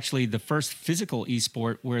Zwift is actually the first physical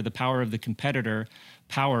esport where the power of the competitor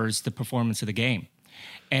powers the performance of the game.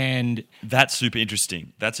 And that's super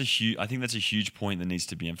interesting. I think that's a huge point that needs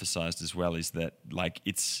to be emphasized as well, is that, like,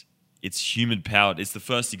 it's human powered. It's the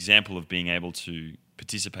first example of being able to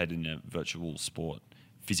participate in a virtual sport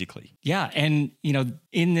physically. Yeah, and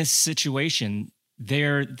in this situation,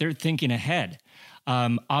 they're thinking ahead.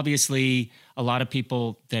 Obviously, a lot of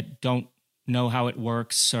people that don't know how it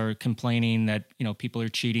works are complaining that people are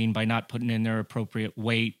cheating by not putting in their appropriate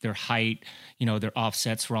weight, their height, their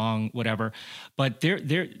offsets wrong, whatever. But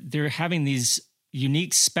they're having these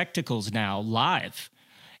unique spectacles now live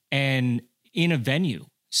and in a venue,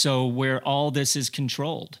 so where all this is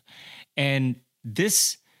controlled. And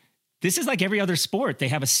this is like every other sport. They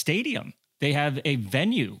have a stadium, they have a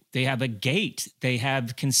venue, they have a gate, they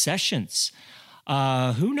have concessions.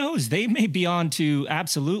 Who knows? They may be on to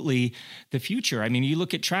absolutely the future. I mean, you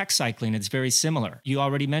look at track cycling; it's very similar. You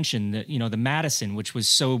already mentioned that, the Madison, which was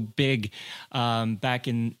so big back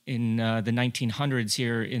in the 1900s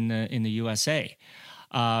here in the USA.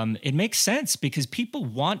 It makes sense because people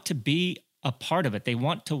want to be a part of it. They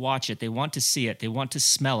want to watch it. They want to see it. They want to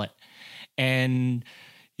smell it. And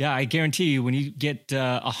yeah, I guarantee you, when you get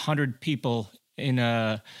 100 people in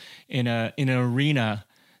an arena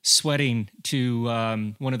sweating to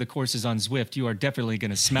one of the courses on Zwift, you are definitely going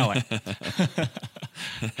to smell it.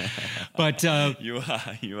 But you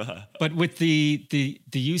are. But with the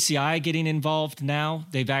UCI getting involved now,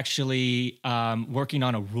 they've actually working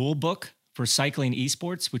on a rule book for cycling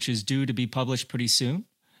esports, which is due to be published pretty soon.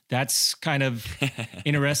 That's kind of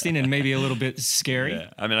interesting and maybe a little bit scary. Yeah.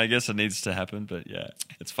 I mean, I guess it needs to happen, but yeah,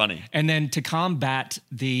 it's funny. And then to combat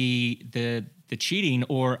the cheating,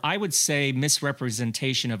 or I would say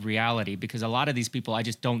misrepresentation of reality, because a lot of these people I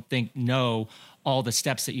just don't think know all the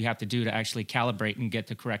steps that you have to do to actually calibrate and get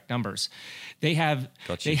the correct numbers. They have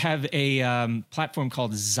a platform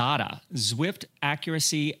called ZADA, Zwift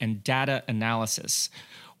Accuracy and Data Analysis,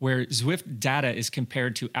 where Zwift data is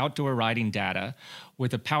compared to outdoor riding data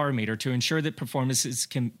with a power meter to ensure that performances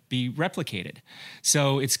can be replicated.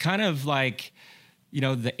 So it's kind of like,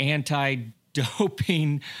 the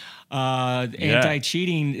anti-doping,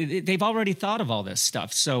 anti-cheating. They've already thought of all this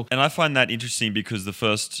stuff. So, and I find that interesting because the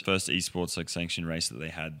first esports like sanctioned race that they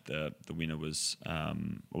had, the winner was,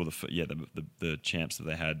 the champs that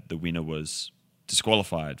they had, the winner was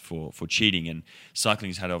disqualified for cheating, and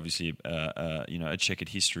cycling's had obviously a checkered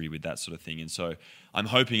history with that sort of thing. And so I'm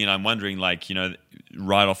hoping and I'm wondering, like,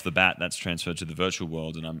 right off the bat, that's transferred to the virtual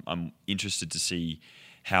world, and I'm interested to see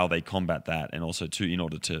how they combat that, and also in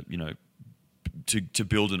order to to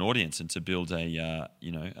build an audience and to build a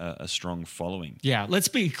strong following. Yeah, let's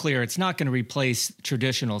be clear, it's not going to replace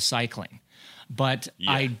traditional cycling, but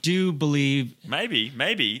yeah. I do believe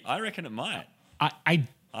maybe I reckon it might. I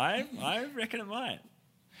reckon it might.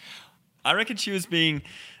 I reckon she was being,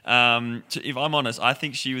 if I'm honest, I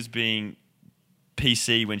think she was being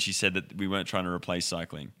PC when she said that we weren't trying to replace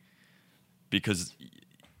cycling, because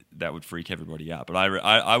that would freak everybody out. But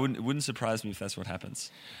I wouldn't, it wouldn't surprise me if that's what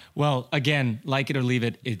happens. Well, again, like it or leave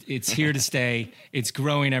it, it's here to stay. It's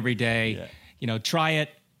growing every day. Yeah. Try it.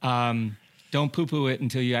 Don't poo-poo it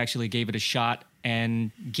until you actually gave it a shot.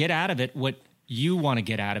 and get out of it what you want to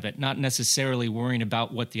get out of it, not necessarily worrying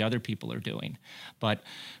about what the other people are doing. But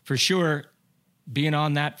for sure, being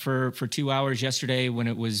on that for 2 hours yesterday when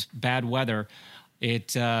it was bad weather,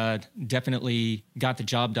 it definitely got the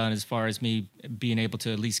job done as far as me being able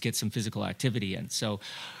to at least get some physical activity in. So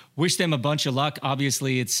wish them a bunch of luck.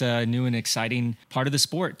 Obviously, it's a new and exciting part of the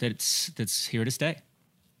sport that's here to stay.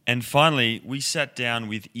 And finally, we sat down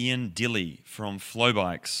with Ian Dilley from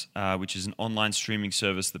Flowbikes, which is an online streaming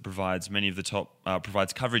service that provides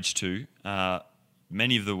provides coverage to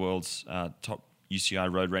many of the world's top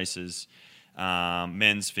UCI road races,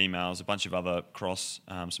 men's, females, a bunch of other cross,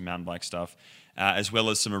 some mountain bike stuff, as well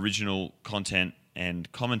as some original content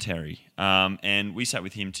and commentary. And we sat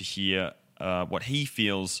with him to hear what he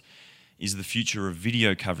feels is the future of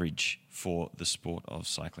video coverage for the sport of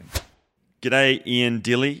cycling. G'day, Ian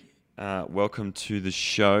Dilley. Welcome to the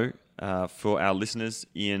show. For our listeners,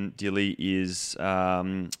 Ian Dilley is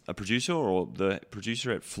a producer or the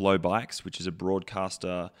producer at Flowbikes, which is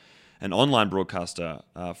an online broadcaster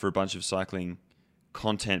for a bunch of cycling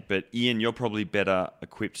content. But Ian, you're probably better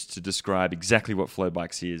equipped to describe exactly what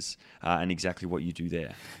Flowbikes is and exactly what you do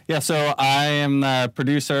there. Yeah, so I am the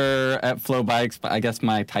producer at Flowbikes, but I guess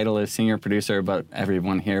my title is senior producer, but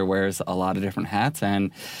everyone here wears a lot of different hats.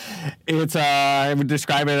 And it's I would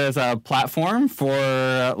describe it as a platform for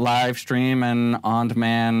live stream and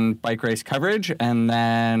on-demand bike race coverage. And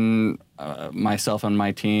then myself and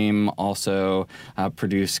my team also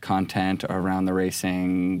produce content around the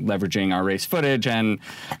racing, leveraging our race footage and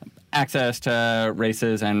access to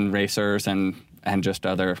races and racers and just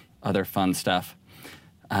other fun stuff.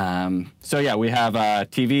 So yeah, we have a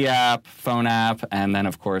TV app, phone app, and then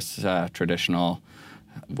of course traditional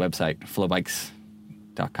website,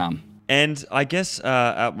 flowbikes.com. And I guess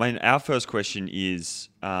our first question is,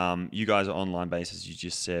 you guys are online based, as you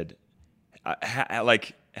just said.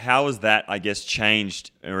 How has that, I guess,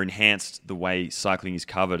 changed or enhanced the way cycling is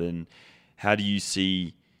covered, and how do you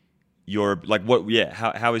see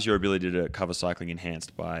how is your ability to cover cycling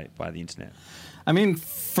enhanced by the internet? I mean,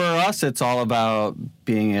 for us, it's all about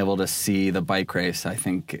being able to see the bike race. I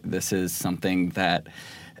think this is something that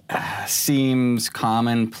seems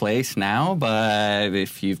commonplace now, but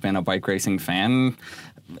if you've been a bike racing fan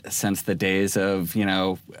since the days of,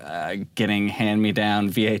 getting hand-me-down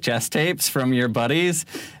VHS tapes from your buddies,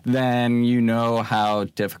 then you know how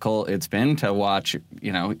difficult it's been to watch,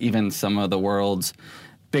 even some of the world's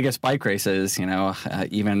biggest bike races.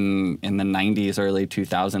 Even in the 90s, early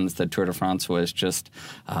 2000s, the Tour de France was just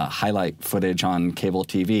highlight footage on cable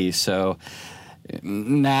TV. So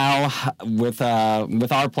now with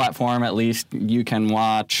our platform, at least, you can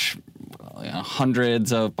watch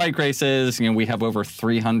hundreds of bike races. We have over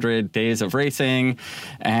 300 days of racing,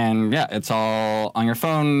 and yeah, it's all on your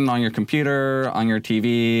phone, on your computer, on your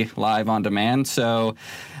TV, live on demand. So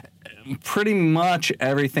pretty much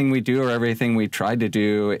everything we do or everything we try to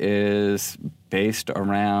do is based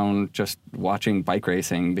around just watching bike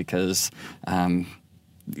racing, because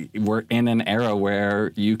we're in an era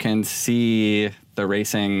where you can see the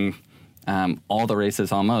racing, all the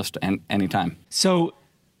races almost anytime. So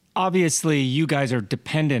obviously, you guys are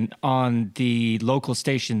dependent on the local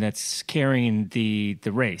station that's carrying the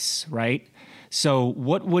race, right? So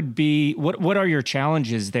what are your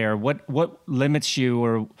challenges there? What limits you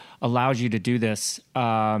or allows you to do this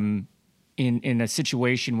in a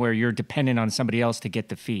situation where you're dependent on somebody else to get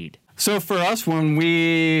the feed? So for us, when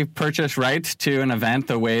we purchase rights to an event,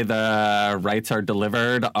 the way the rights are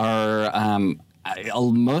delivered are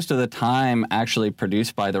most of the time actually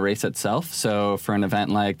produced by the race itself. So for an event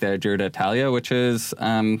like the Giro d'Italia, which is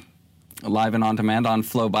live and on demand on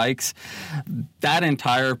Flowbikes, that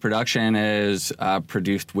entire production is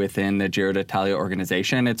produced within the Giro d'Italia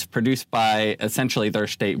organization. It's produced by essentially their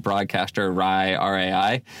state broadcaster,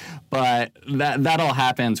 RAI, but that all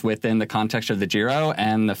happens within the context of the Giro,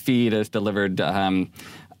 and the feed is delivered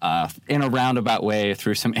in a roundabout way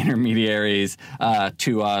through some intermediaries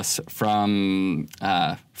to us from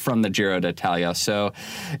the Giro d'Italia. So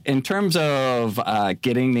in terms of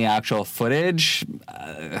getting the actual footage,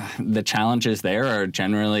 the challenges there are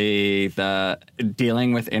generally the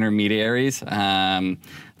dealing with intermediaries.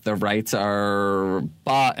 The rights are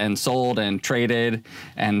bought and sold and traded,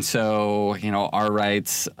 and so our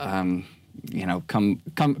rights come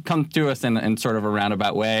to us in sort of a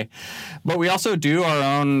roundabout way. But we also do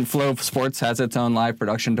our own. Flow Sports has its own live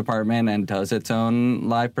production department and does its own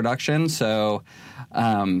live production. So,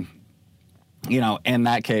 in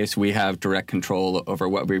that case, we have direct control over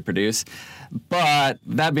what we produce. But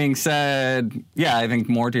that being said, yeah, I think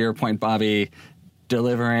more to your point, Bobby,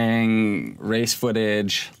 delivering race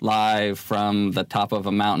footage live from the top of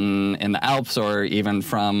a mountain in the Alps, or even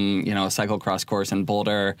from, a cyclocross course in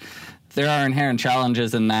Boulder. There are inherent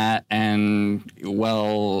challenges in that, and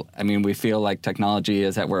we feel like technology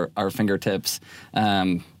is at our fingertips.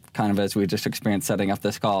 Kind of as we just experienced setting up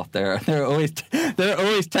this call, there are always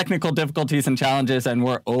technical difficulties and challenges, and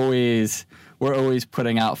we're always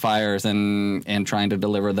putting out fires and trying to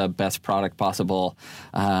deliver the best product possible.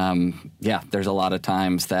 There's a lot of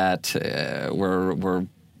times that we're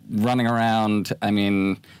running around. I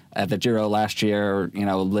mean, at the Giro last year,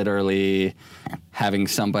 literally having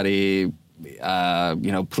somebody,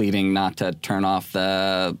 pleading not to turn off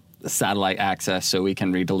the satellite access so we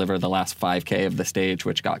can redeliver the last 5K of the stage,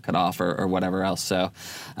 which got cut off, or whatever else. So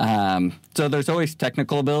there's always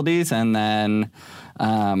technical abilities. And then,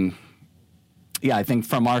 I think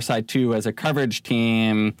from our side too, as a coverage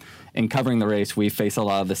team in covering the race, we face a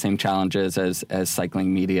lot of the same challenges as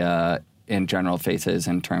cycling media in general faces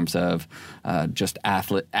in terms of just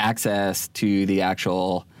athlete access to the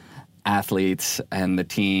actual athletes and the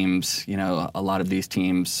teams. A lot of these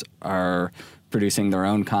teams are producing their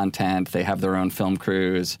own content. They have their own film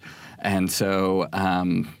crews. And so,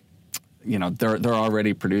 they're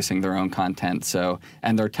already producing their own content. So,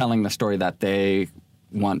 and they're telling the story that they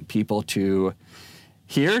want people to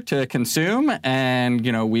hear, to consume. And,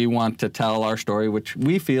 we want to tell our story, which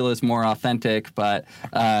we feel is more authentic, but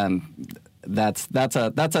that's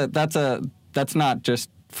not just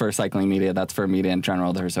for cycling media, that's for media in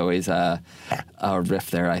general. There's always a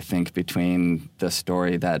rift there, I think, between the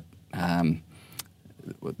story that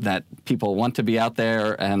people want to be out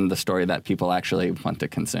there and the story that people actually want to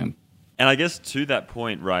consume. And I guess to that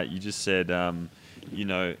point, right, you just said,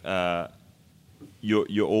 you're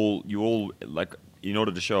all like, in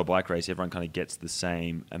order to show a bike race, everyone kind of gets the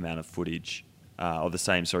same amount of footage, or the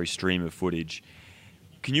same, stream of footage.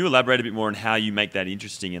 Can you elaborate a bit more on how you make that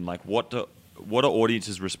interesting, and like what are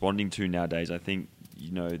audiences responding to nowadays? I think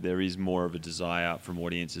there is more of a desire from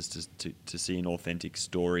audiences to see an authentic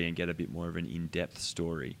story and get a bit more of an in-depth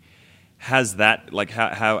story. Has that, like,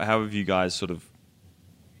 how have you guys sort of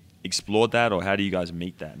explored that, or how do you guys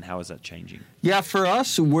meet that, and how is that changing? Yeah, for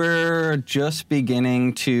us, we're just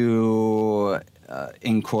beginning to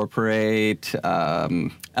incorporate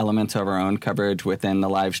elements of our own coverage within the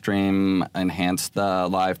live stream, enhance the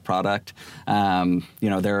live product.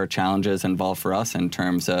 There are challenges involved for us in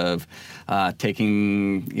terms of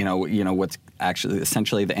taking, what's actually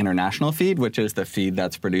essentially the international feed, which is the feed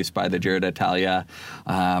that's produced by the Giro d'Italia,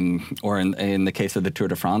 or in the case of the Tour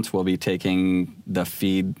de France, we'll be taking the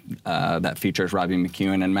feed that features Robbie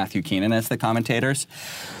McEwen and Matthew Keenan as the commentators.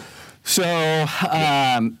 So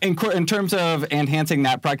in terms of enhancing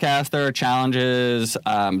that broadcast, there are challenges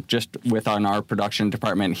just within our production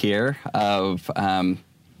department here of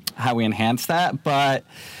how we enhance that. But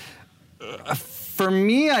for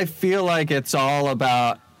me, I feel like it's all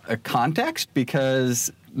about a context,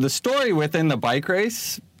 because the story within the bike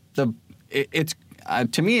race, it's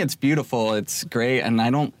to me, it's beautiful. It's great. And I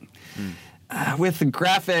don't... with the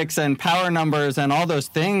graphics and power numbers and all those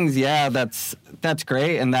things, yeah, that's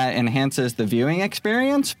great, and that enhances the viewing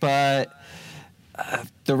experience. But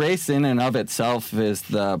the race in and of itself is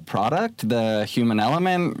the product, the human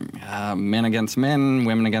element, men against men,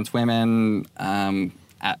 women against women,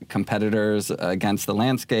 competitors against the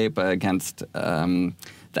landscape, against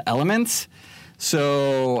the elements.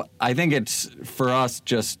 So I think it's, for us,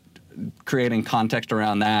 just creating context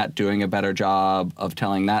around that, doing a better job of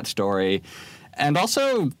telling that story, and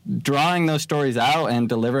also drawing those stories out and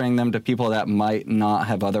delivering them to people that might not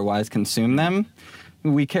have otherwise consumed them.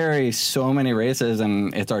 We carry so many races,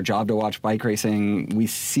 and it's our job to watch bike racing. We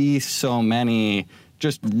see so many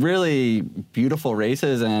just really beautiful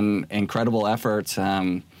races and incredible efforts.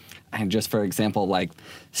 And just for example, like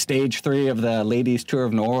stage 3 of the Ladies Tour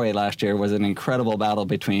of Norway last year was an incredible battle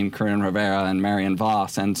between Corinne Rivera and Marianne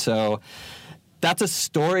Vos. And so that's a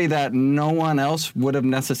story that no one else would have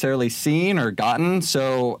necessarily seen or gotten.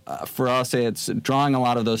 So for us, it's drawing a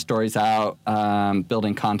lot of those stories out,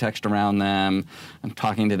 building context around them, and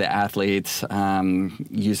talking to the athletes,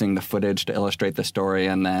 using the footage to illustrate the story,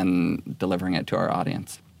 and then delivering it to our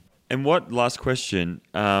audience. And last question,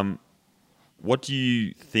 what do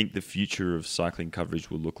you think the future of cycling coverage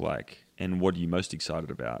will look like, and what are you most excited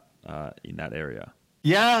about in that area?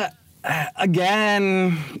 Yeah,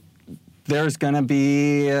 again, there's going to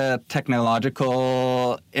be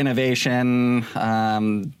technological innovation.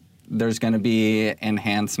 There's going to be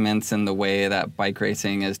enhancements in the way that bike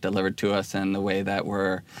racing is delivered to us and the way that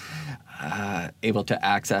we're able to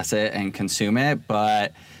access it and consume it.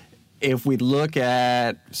 But if we look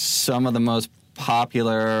at some of the most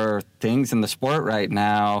popular things in the sport right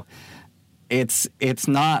now, it's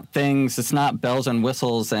not bells and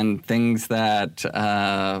whistles and things that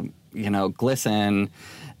glisten.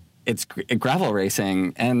 It's gravel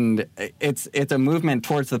racing, and it's a movement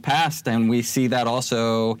towards the past, and we see that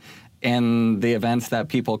also in the events that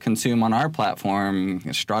people consume on our platform: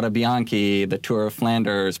 Strade Bianche, the Tour of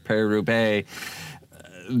Flanders, Paris-Roubaix.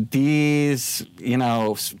 These,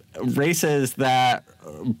 races that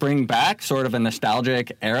bring back sort of a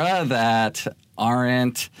nostalgic era that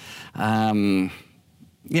aren't,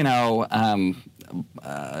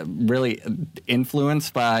 really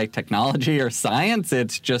influenced by technology or science.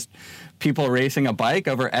 It's just people racing a bike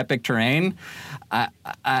over epic terrain.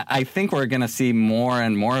 I think we're going to see more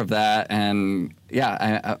and more of that, and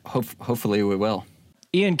hopefully we will.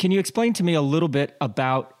 Ian, can you explain to me a little bit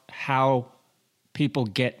about how people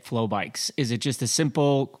get Flow Bikes? Is it just a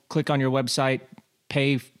simple click on your website,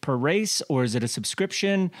 pay per race, or is it a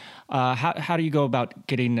subscription? How do you go about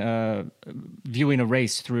getting viewing a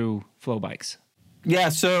race through Flow Bikes? Yeah,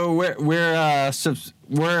 so we're a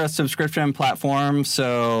subscription platform.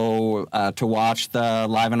 So to watch the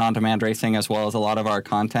live and on-demand racing, as well as a lot of our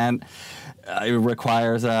content, it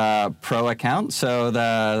requires a pro account. So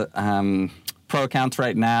the pro accounts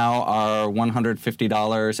right now are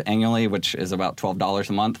 $150 annually, which is about $12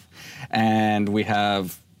 a month, and we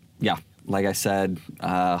have, like I said,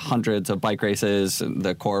 hundreds of bike races.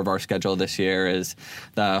 The core of our schedule this year is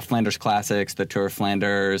the Flanders Classics, the Tour of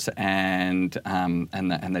Flanders, and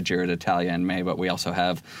the Giro d'Italia in May. But we also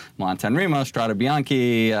have Milan San Remo, Strade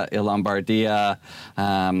Bianche, Il Lombardia,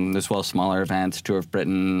 as well as smaller events, Tour of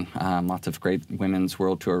Britain, lots of great women's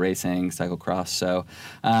World Tour racing, cyclocross. So,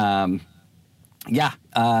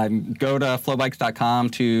 go to flowbikes.com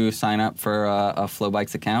to sign up for a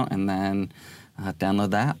Flowbikes account, and then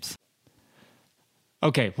download the apps.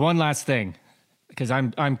 Okay, one last thing, because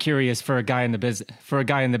I'm curious for a guy in the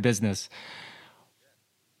business.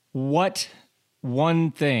 What one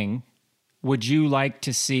thing would you like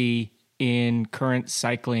to see in current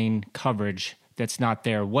cycling coverage that's not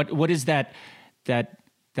there? What is that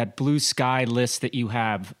blue sky list that you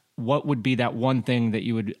have? What would be that one thing that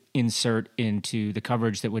you would insert into the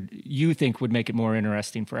coverage that you think would make it more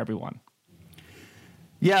interesting for everyone?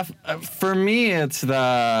 Yeah, for me, it's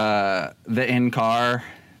the in-car,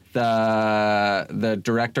 the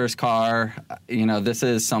director's car. This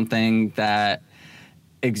is something that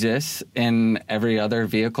exists in every other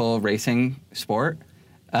vehicle racing sport.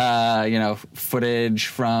 Footage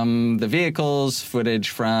from the vehicles, footage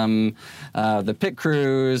from the pit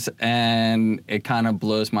crews, and it kind of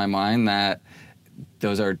blows my mind that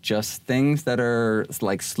those are just things that are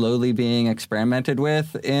like slowly being experimented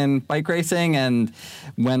with in bike racing, and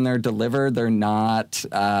when they're delivered, they're not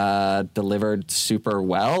delivered super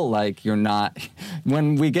well. Like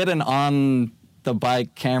when we get an on the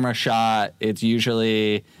bike camera shot, it's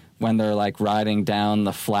usually when they're like riding down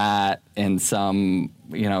the flat in some,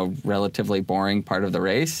 relatively boring part of the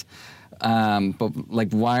race. But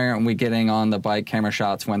like, why aren't we getting on the bike camera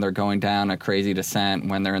shots when they're going down a crazy descent,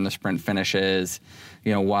 when they're in the sprint finishes?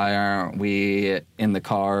 Why aren't we in the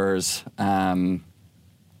cars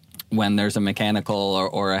when there's a mechanical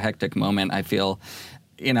or a hectic moment? I feel,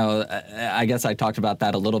 I guess I talked about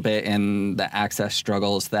that a little bit in the access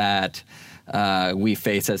struggles that we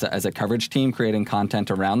face as a coverage team creating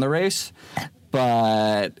content around the race.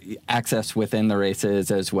 But access within the races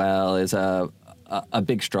as well is a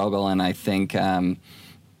big struggle, and I think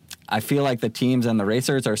I feel like the teams and the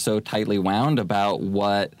racers are so tightly wound about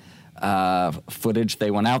what footage they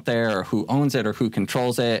want out there, or who owns it, or who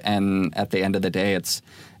controls it, and at the end of the day,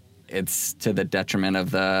 it's to the detriment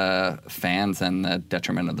of the fans and the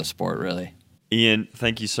detriment of the sport, really. Ian,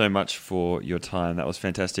 thank you so much for your time. That was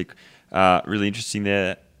fantastic. Really interesting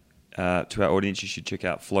there. To our audience, you should check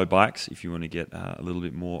out Flow Bikes if you want to get a little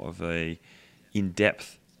bit more of a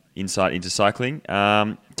in-depth insight into cycling.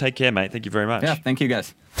 Take care, mate. Thank you very much. Yeah, thank you,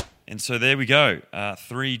 guys. And so there we go.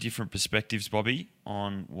 3 different perspectives, Bobby,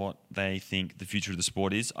 on what they think the future of the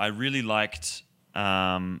sport is. I really liked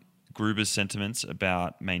Gruber's sentiments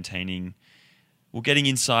about maintaining, getting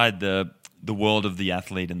inside the world of the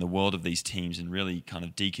athlete and the world of these teams, and really kind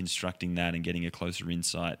of deconstructing that and getting a closer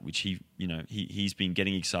insight, which he's been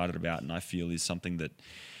getting excited about, and I feel is something that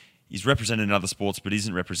is represented in other sports but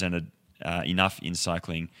isn't represented enough in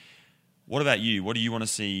cycling. What about you? What do you want to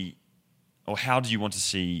see, or how do you want to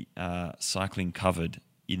see cycling covered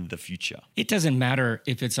in the future? It doesn't matter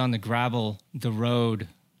if it's on the gravel, the road,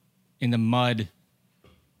 in the mud,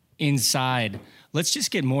 inside. Let's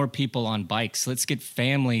just get more people on bikes. Let's get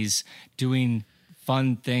families doing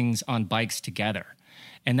fun things on bikes together.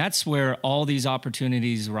 And that's where all these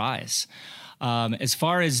opportunities rise. As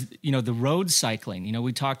far as, the road cycling,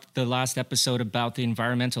 we talked the last episode about the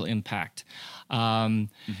environmental impact. One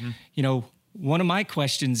of my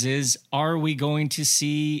questions is, are we going to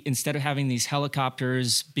see, instead of having these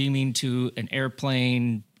helicopters beaming to an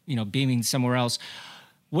airplane, beaming somewhere else,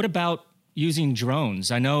 what about using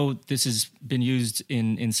drones? I know this has been used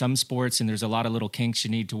in some sports, and there's a lot of little kinks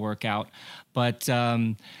you need to work out. But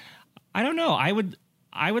I don't know.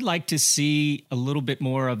 I would like to see a little bit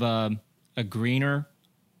more of a greener,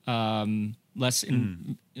 more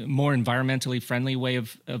environmentally friendly way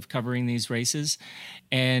of covering these races,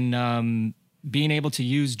 and being able to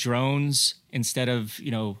use drones instead of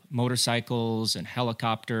motorcycles and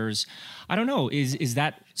helicopters. I don't know. Is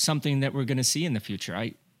that something that we're going to see in the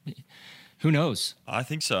future? Who knows? I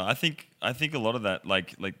think so. I think a lot of that,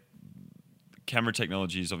 like camera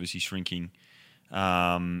technology is obviously shrinking,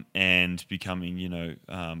 and becoming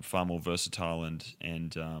far more versatile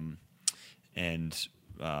and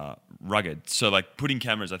rugged. So like putting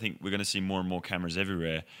cameras, I think we're going to see more and more cameras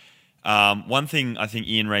everywhere. One thing, I think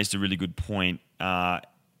Ian raised a really good point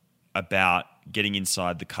about getting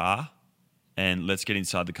inside the car, and let's get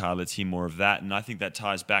inside the car. Let's hear more of that. And I think that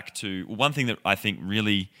ties back to one thing that I think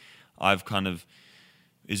really I've kind of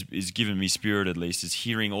is given me spirit, at least, is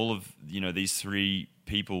hearing all of these three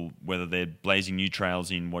people, whether they're blazing new trails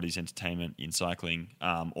in what is entertainment in cycling,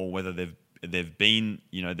 or whether they've been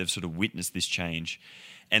they've sort of witnessed this change.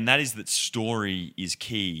 And that is that story is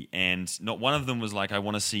key. And not one of them was like, I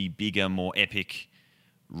want to see bigger, more epic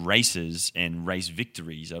races and race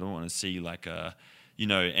victories. I don't want to see like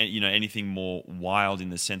anything more wild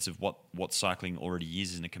in the sense of what cycling already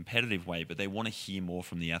is in a competitive way. But they want to hear more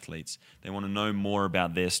from the athletes. They want to know more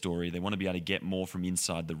about their story. They want to be able to get more from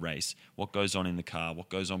inside the race. What goes on in the car? What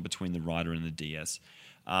goes on between the rider and the DS?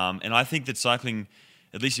 And I think that cycling,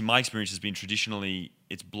 at least in my experience, has been traditionally,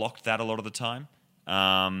 it's blocked that a lot of the time.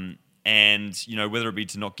 And whether it be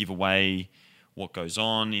to not give away what goes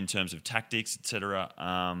on in terms of tactics, etc.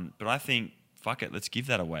 But I think, fuck it, let's give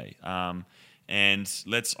that away, and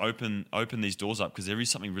let's open these doors up, because there is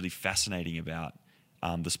something really fascinating about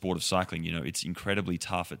the sport of cycling. It's incredibly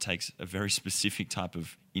tough. It takes a very specific type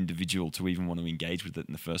of individual to even want to engage with it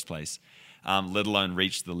in the first place, let alone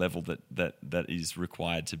reach the level that is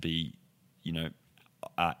required to be,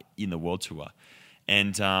 in the World Tour.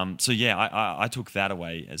 And I took that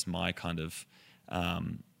away as my kind of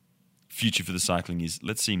future for the cycling is,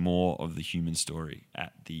 let's see more of the human story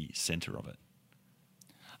at the center of it.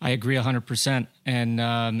 I agree 100%.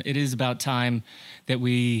 And it is about time that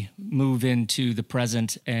we move into the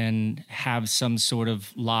present and have some sort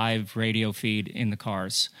of live radio feed in the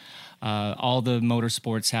cars. All the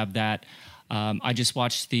motorsports have that. I just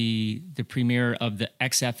watched the premiere of the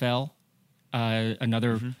XFL,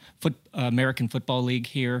 another American Football League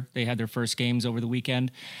here. They had their first games over the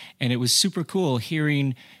weekend, and it was super cool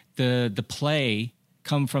hearing the play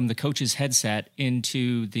come from the coach's headset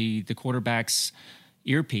into the quarterback's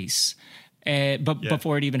earpiece,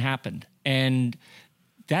 before it even happened. And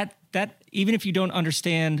that even if you don't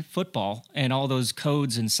understand football and all those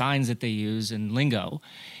codes and signs that they use and lingo,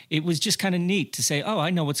 it was just kind of neat to say, oh, I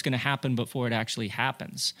know what's going to happen before it actually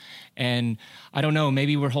happens. And I don't know,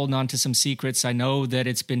 maybe we're holding on to some secrets. I know that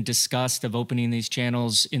it's been discussed of opening these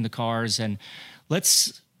channels in the cars, and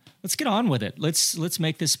let's get on with it. Let's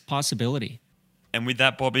make this possibility. And with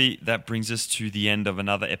that, Bobby, that brings us to the end of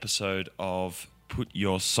another episode of Put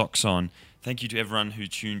Your Socks On. Thank you to everyone who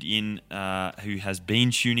tuned in, who has been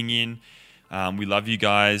tuning in. We love you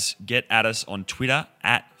guys. Get at us on Twitter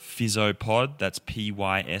at PhysoPod. That's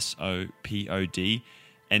PYSOPOD.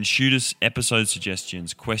 And shoot us episode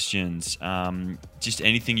suggestions, questions, just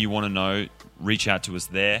anything you want to know. Reach out to us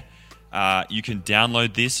there. You can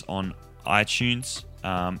download this on iTunes.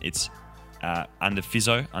 It's under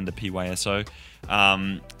Physo, under PYSO.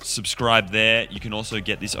 Subscribe there. You can also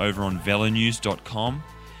get this over on velonews.com.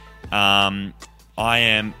 I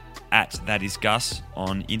am at That Is Gus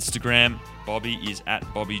on Instagram. Bobby is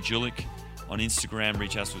at Bobby Julik on Instagram.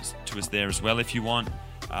 Reach out to us there as well if you want.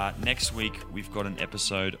 Next week, we've got an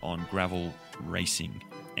episode on gravel racing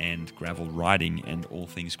and gravel riding and all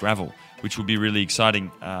things gravel, which will be really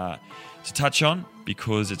exciting to touch on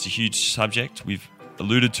because it's a huge subject. We've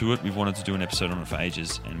alluded to it. We've wanted to do an episode on it for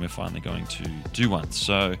ages, and we're finally going to do one.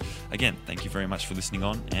 So, again, thank you very much for listening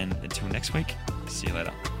on, and until next week, see you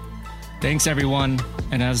later. Thanks, everyone.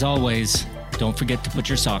 And as always, don't forget to put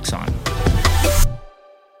your socks on.